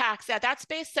 Yeah, that's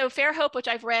based. So Fairhope, which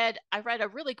I read a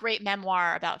really great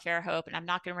memoir about Fairhope, and I'm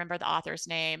not going to remember the author's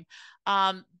name.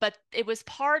 But it was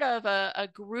part of a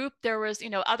group. There was,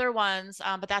 other ones,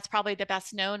 but that's probably the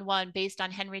best known one, based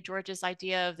on Henry George's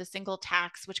idea of the single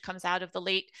tax, which comes out of the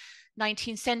late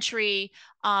 19th century,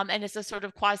 and is a sort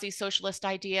of quasi-socialist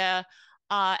idea.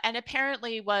 And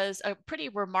apparently was a pretty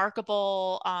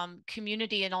remarkable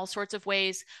community in all sorts of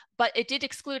ways, but it did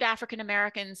exclude African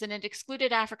Americans, and it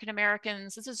excluded African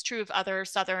Americans. This is true of other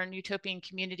Southern utopian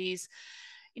communities.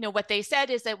 what they said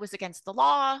is that it was against the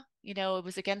law. It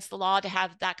was against the law to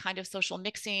have that kind of social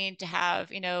mixing, to have,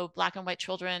 Black and white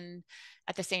children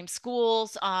at the same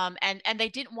schools. And they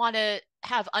didn't want to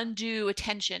have undue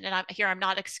attention. And I'm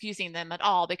not excusing them at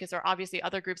all, because there are obviously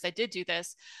other groups that did do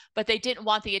this, but they didn't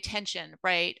want the attention,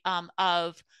 right,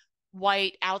 of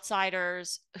white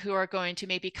outsiders who are going to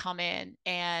maybe come in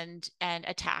and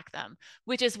attack them,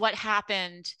 which is what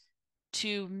happened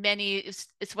to many.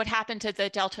 It's what happened to the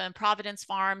Delta and Providence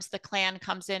farms. The Klan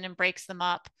comes in and breaks them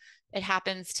up. It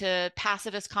happens to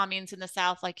pacifist communes in the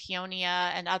South, like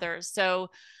Keonia and others. So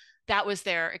that was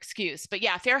their excuse. But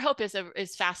yeah, Fairhope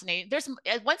is fascinating.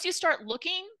 Once you start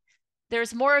looking,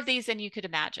 there's more of these than you could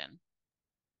imagine.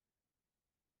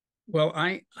 Well,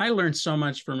 I learned so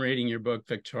much from reading your book,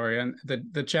 Victoria. And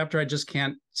the chapter I just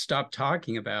can't stop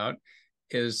talking about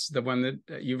is the one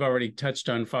that you've already touched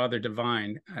on, Father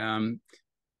Divine.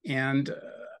 And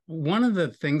one of the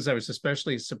things I was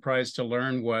especially surprised to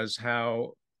learn was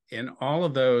how in all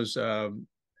of those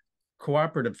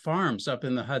cooperative farms up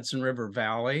in the Hudson River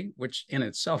Valley, which in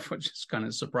itself was just kind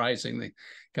of surprising, they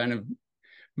kind of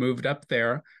moved up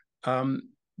there.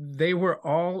 They were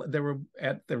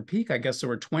at their peak, I guess there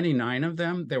were 29 of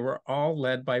them. They were all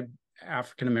led by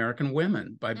African-American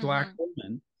women, by Black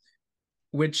women,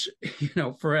 which,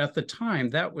 for at the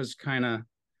time, that was kind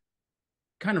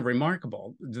of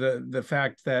remarkable. The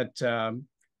fact that,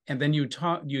 and then you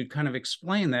kind of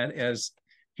explain that as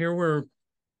here were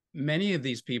many of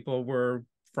these people were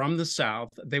from the South.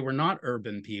 They were not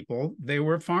urban people. They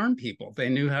were farm people. They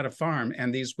knew how to farm.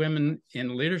 And these women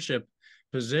in leadership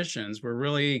positions were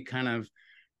really kind of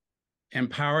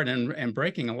empowered and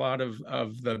breaking a lot of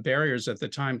the barriers at the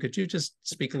time. Could you just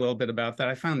speak a little bit about that?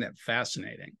 I found that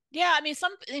fascinating. Yeah, I mean,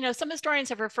 some historians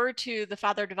have referred to the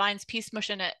Father Divine's peace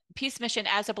mission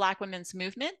as a Black women's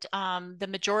movement. The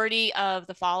majority of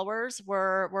the followers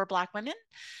were Black women,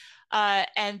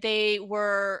 and they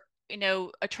were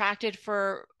attracted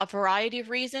for a variety of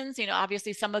reasons.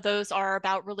 Obviously some of those are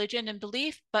about religion and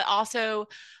belief, but also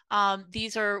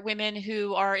these are women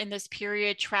who are in this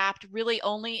period trapped really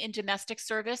only in domestic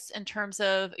service in terms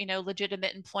of,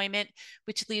 legitimate employment,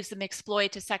 which leaves them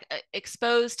exposed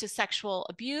to sexual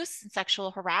abuse and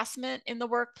sexual harassment in the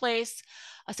workplace.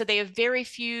 So they have very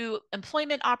few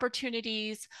employment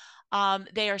opportunities.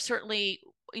 They are certainly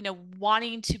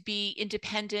wanting to be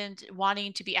independent,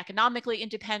 wanting to be economically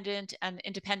independent and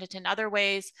independent in other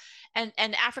ways. And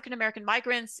African-American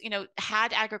migrants,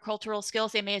 had agricultural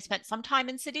skills. They may have spent some time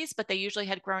in cities, but they usually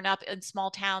had grown up in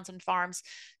small towns and farms.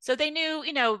 So they knew,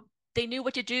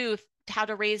 what to do, how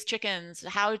to raise chickens,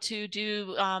 how to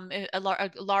do a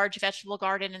large vegetable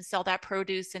garden and sell that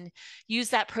produce and use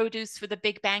that produce for the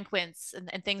big banquets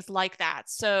and things like that.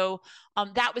 So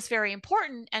that was very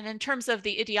important. And in terms of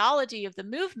the ideology of the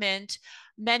movement,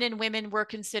 men and women were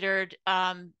considered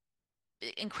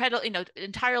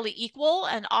entirely equal.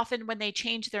 And often when they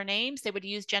changed their names, they would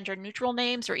use gender neutral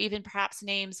names or even perhaps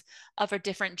names of a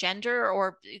different gender,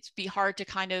 or it'd be hard to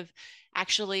kind of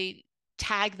actually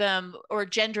tag them or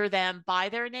gender them by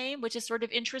their name, which is sort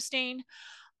of interesting.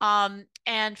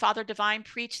 And Father Divine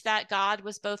preached that God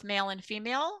was both male and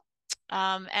female,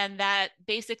 and that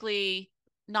basically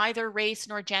neither race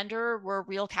nor gender were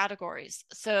real categories.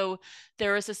 So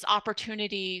there was this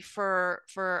opportunity for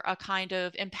a kind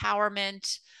of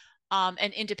empowerment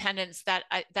and independence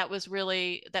that was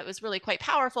really quite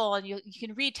powerful. And you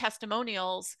can read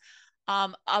testimonials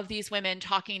of these women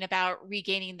talking about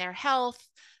regaining their health,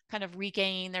 kind of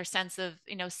regaining their sense of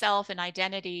self and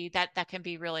identity. That can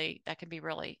be really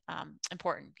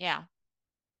important. Yeah.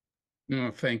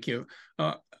 Oh, thank you.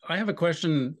 I have a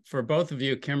question for both of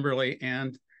you, Kimberly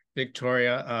and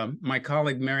Victoria. My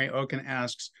colleague Mary Oken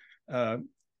asks,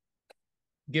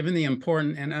 given the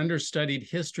important and understudied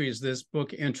histories this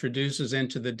book introduces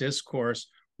into the discourse,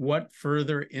 what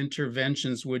further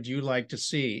interventions would you like to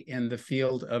see in the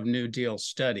field of New Deal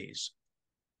studies?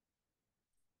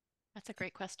 That's a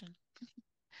great question.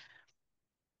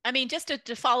 I mean, just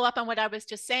to follow up on what I was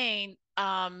just saying,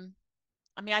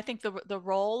 I think the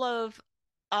role of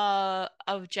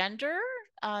gender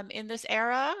in this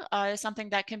era is something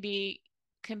that can be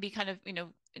kind of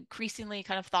increasingly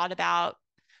kind of thought about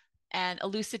and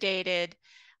elucidated.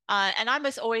 And I'm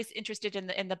always interested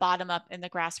in the bottom up, in the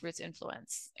grassroots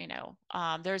influence.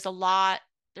 There's a lot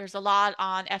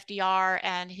on FDR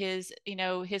and his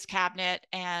cabinet,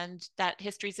 and that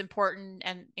history is important.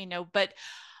 And but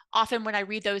often when I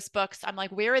read those books, I'm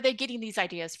like, where are they getting these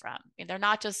ideas from? They're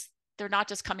not just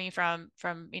coming from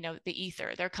the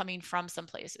ether. They're coming from some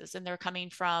places, and they're coming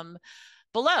from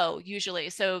below usually.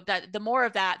 So that the more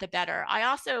of that, the better.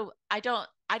 I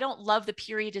I don't love the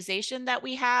periodization that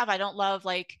we have. I don't love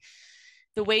like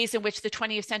the ways in which the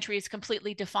 20th century is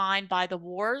completely defined by the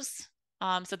wars.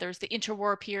 So there's the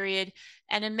interwar period.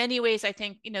 And in many ways, I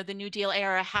think, the New Deal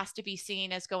era has to be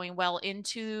seen as going well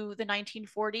into the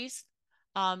 1940s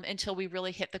until we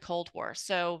really hit the Cold War.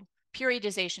 So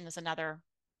periodization is another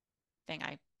thing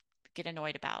I get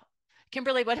annoyed about.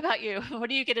 Kimberly, what about you? What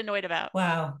do you get annoyed about?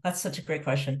 Wow, that's such a great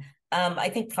question. I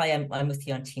think probably I'm with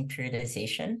you on team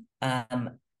periodization.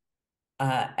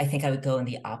 I think I would go in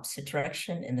the opposite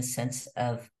direction in the sense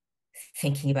of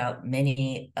thinking about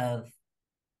many of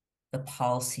the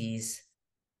policies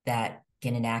that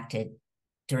get enacted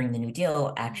during the New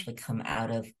Deal actually come out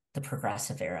of the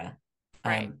progressive era.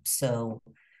 Right. So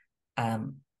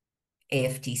AFDC,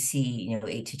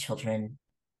 aid to children,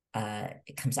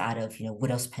 it comes out of,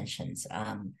 widows' pensions.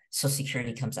 Social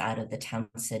Security comes out of the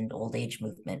Townsend old age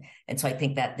movement. And so I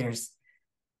think that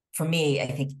for me, I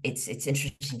think it's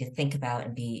interesting to think about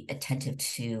and be attentive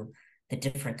to the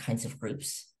different kinds of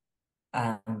groups.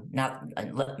 Not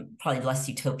probably less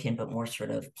utopian, but more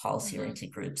sort of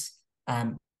policy-oriented groups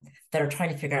that are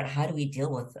trying to figure out how do we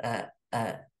deal with a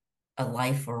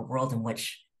life or a world in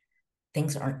which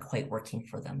things aren't quite working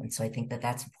for them. And so I think that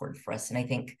that's important for us. And I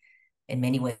think in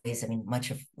many ways, I mean, much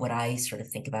of what I sort of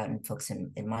think about and folks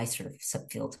in my sort of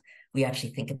subfield, we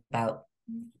actually think about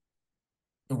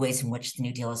the ways in which the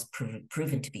New Deal has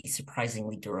proven to be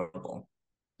surprisingly durable,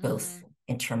 both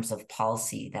in terms of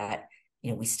policy that,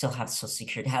 we still have Social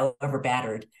Security, however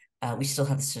battered, we still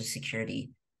have the Social Security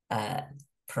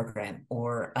program,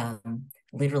 or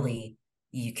literally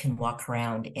you can walk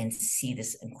around and see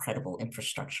this incredible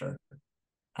infrastructure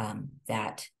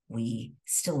that we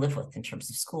still live with in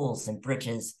terms of schools and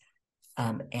bridges.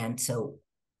 And so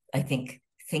I think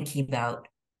thinking about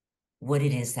what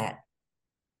it is that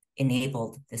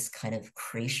enabled this kind of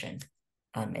creation,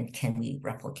 and can we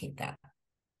replicate that?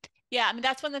 Yeah, I mean,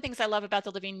 that's one of the things I love about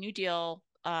the Living New Deal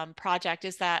project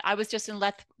is that I was just in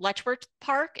Letchworth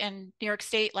Park in New York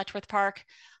State, Letchworth Park,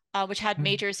 which had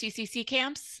major CCC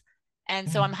camps.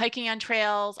 And so I'm hiking on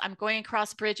trails, I'm going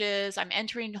across bridges, I'm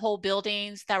entering whole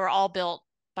buildings that were all built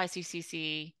by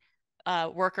CCC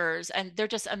workers. And they're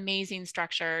just amazing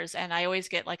structures. And I always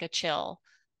get like a chill,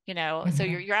 so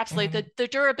you're absolutely the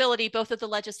durability, both of the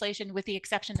legislation with the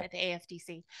exception of the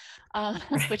AFDC,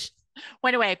 which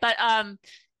went away. But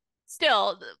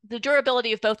still, the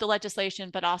durability of both the legislation,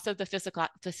 but also the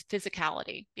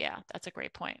physicality. Yeah, that's a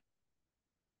great point.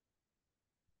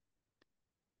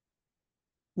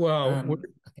 Well, we're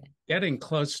getting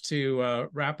close to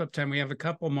wrap up time. We have a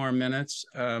couple more minutes.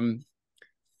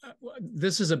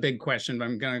 This is a big question, but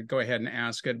I'm going to go ahead and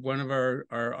ask it. One of our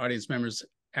audience members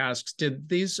asks, did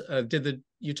the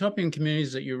utopian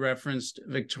communities that you referenced,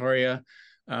 Victoria,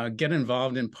 get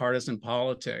involved in partisan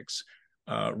politics,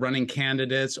 running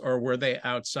candidates, or were they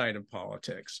outside of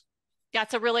politics?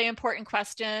 That's a really important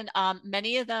question.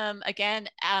 Many of them, again,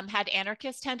 had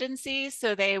anarchist tendencies,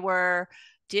 so they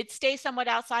did stay somewhat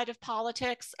outside of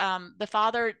politics.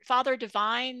 The Father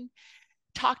Divine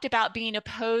talked about being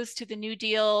opposed to the New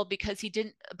Deal because he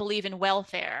didn't believe in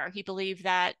welfare. He believed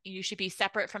that you should be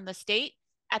separate from the state.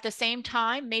 At the same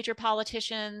time, major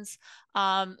politicians,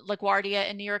 LaGuardia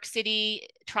in New York City,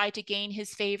 tried to gain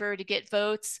his favor to get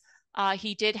votes.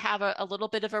 He did have a little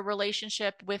bit of a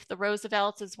relationship with the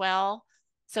Roosevelts as well.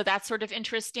 So that's sort of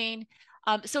interesting.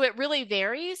 So it really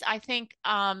varies. I think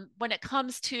when it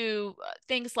comes to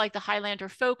things like the Highlander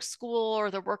Folk School or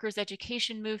the Workers'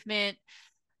 Education Movement,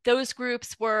 those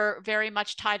groups were very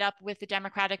much tied up with the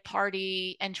Democratic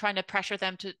Party and trying to pressure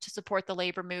them to support the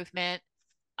labor movement.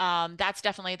 That's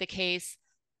definitely the case.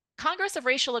 Congress of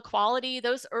Racial Equality,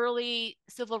 those early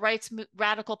civil rights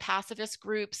radical pacifist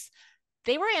groups,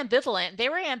 they were ambivalent. They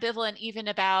were ambivalent even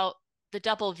about the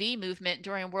Double V movement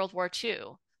during World War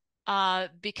II,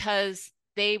 because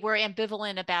they were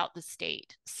ambivalent about the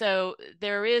state. So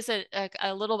there is a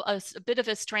bit of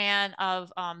a strand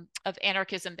of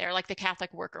anarchism there, like the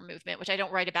Catholic worker movement, which I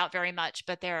don't write about very much,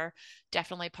 but they're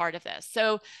definitely part of this.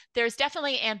 So there's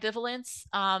definitely ambivalence,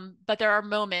 but there are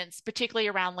moments, particularly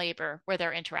around labor, where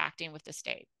they're interacting with the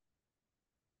state.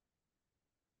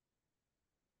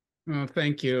 Well,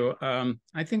 thank you.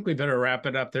 I think we better wrap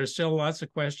it up. There's still lots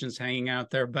of questions hanging out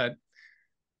there, but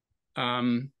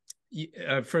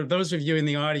for those of you in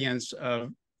the audience,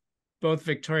 both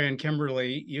Victoria and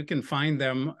Kimberly, you can find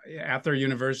them at their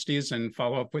universities and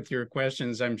follow up with your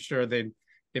questions. I'm sure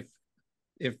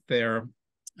if they're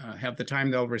have the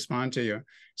time, they'll respond to you.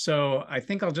 So I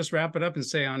think I'll just wrap it up and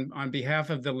say on behalf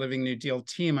of the Living New Deal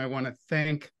team, I want to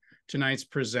thank tonight's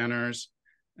presenters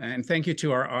and thank you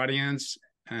to our audience.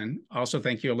 And also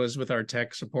thank you, Elizabeth, our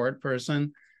tech support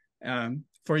person,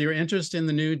 for your interest in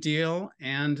the New Deal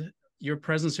and your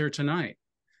presence here tonight.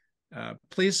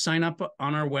 Please sign up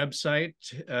on our website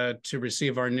to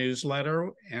receive our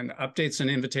newsletter and updates and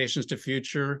invitations to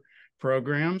future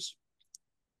programs.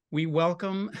 We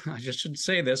welcome, I just should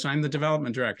say this, I'm the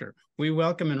development director. We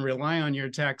welcome and rely on your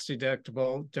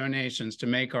tax-deductible donations to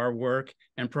make our work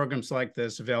and programs like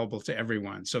this available to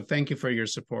everyone. So thank you for your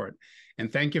support.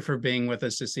 And thank you for being with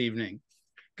us this evening.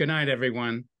 Good night,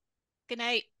 everyone. Good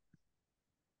night.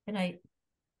 Good night.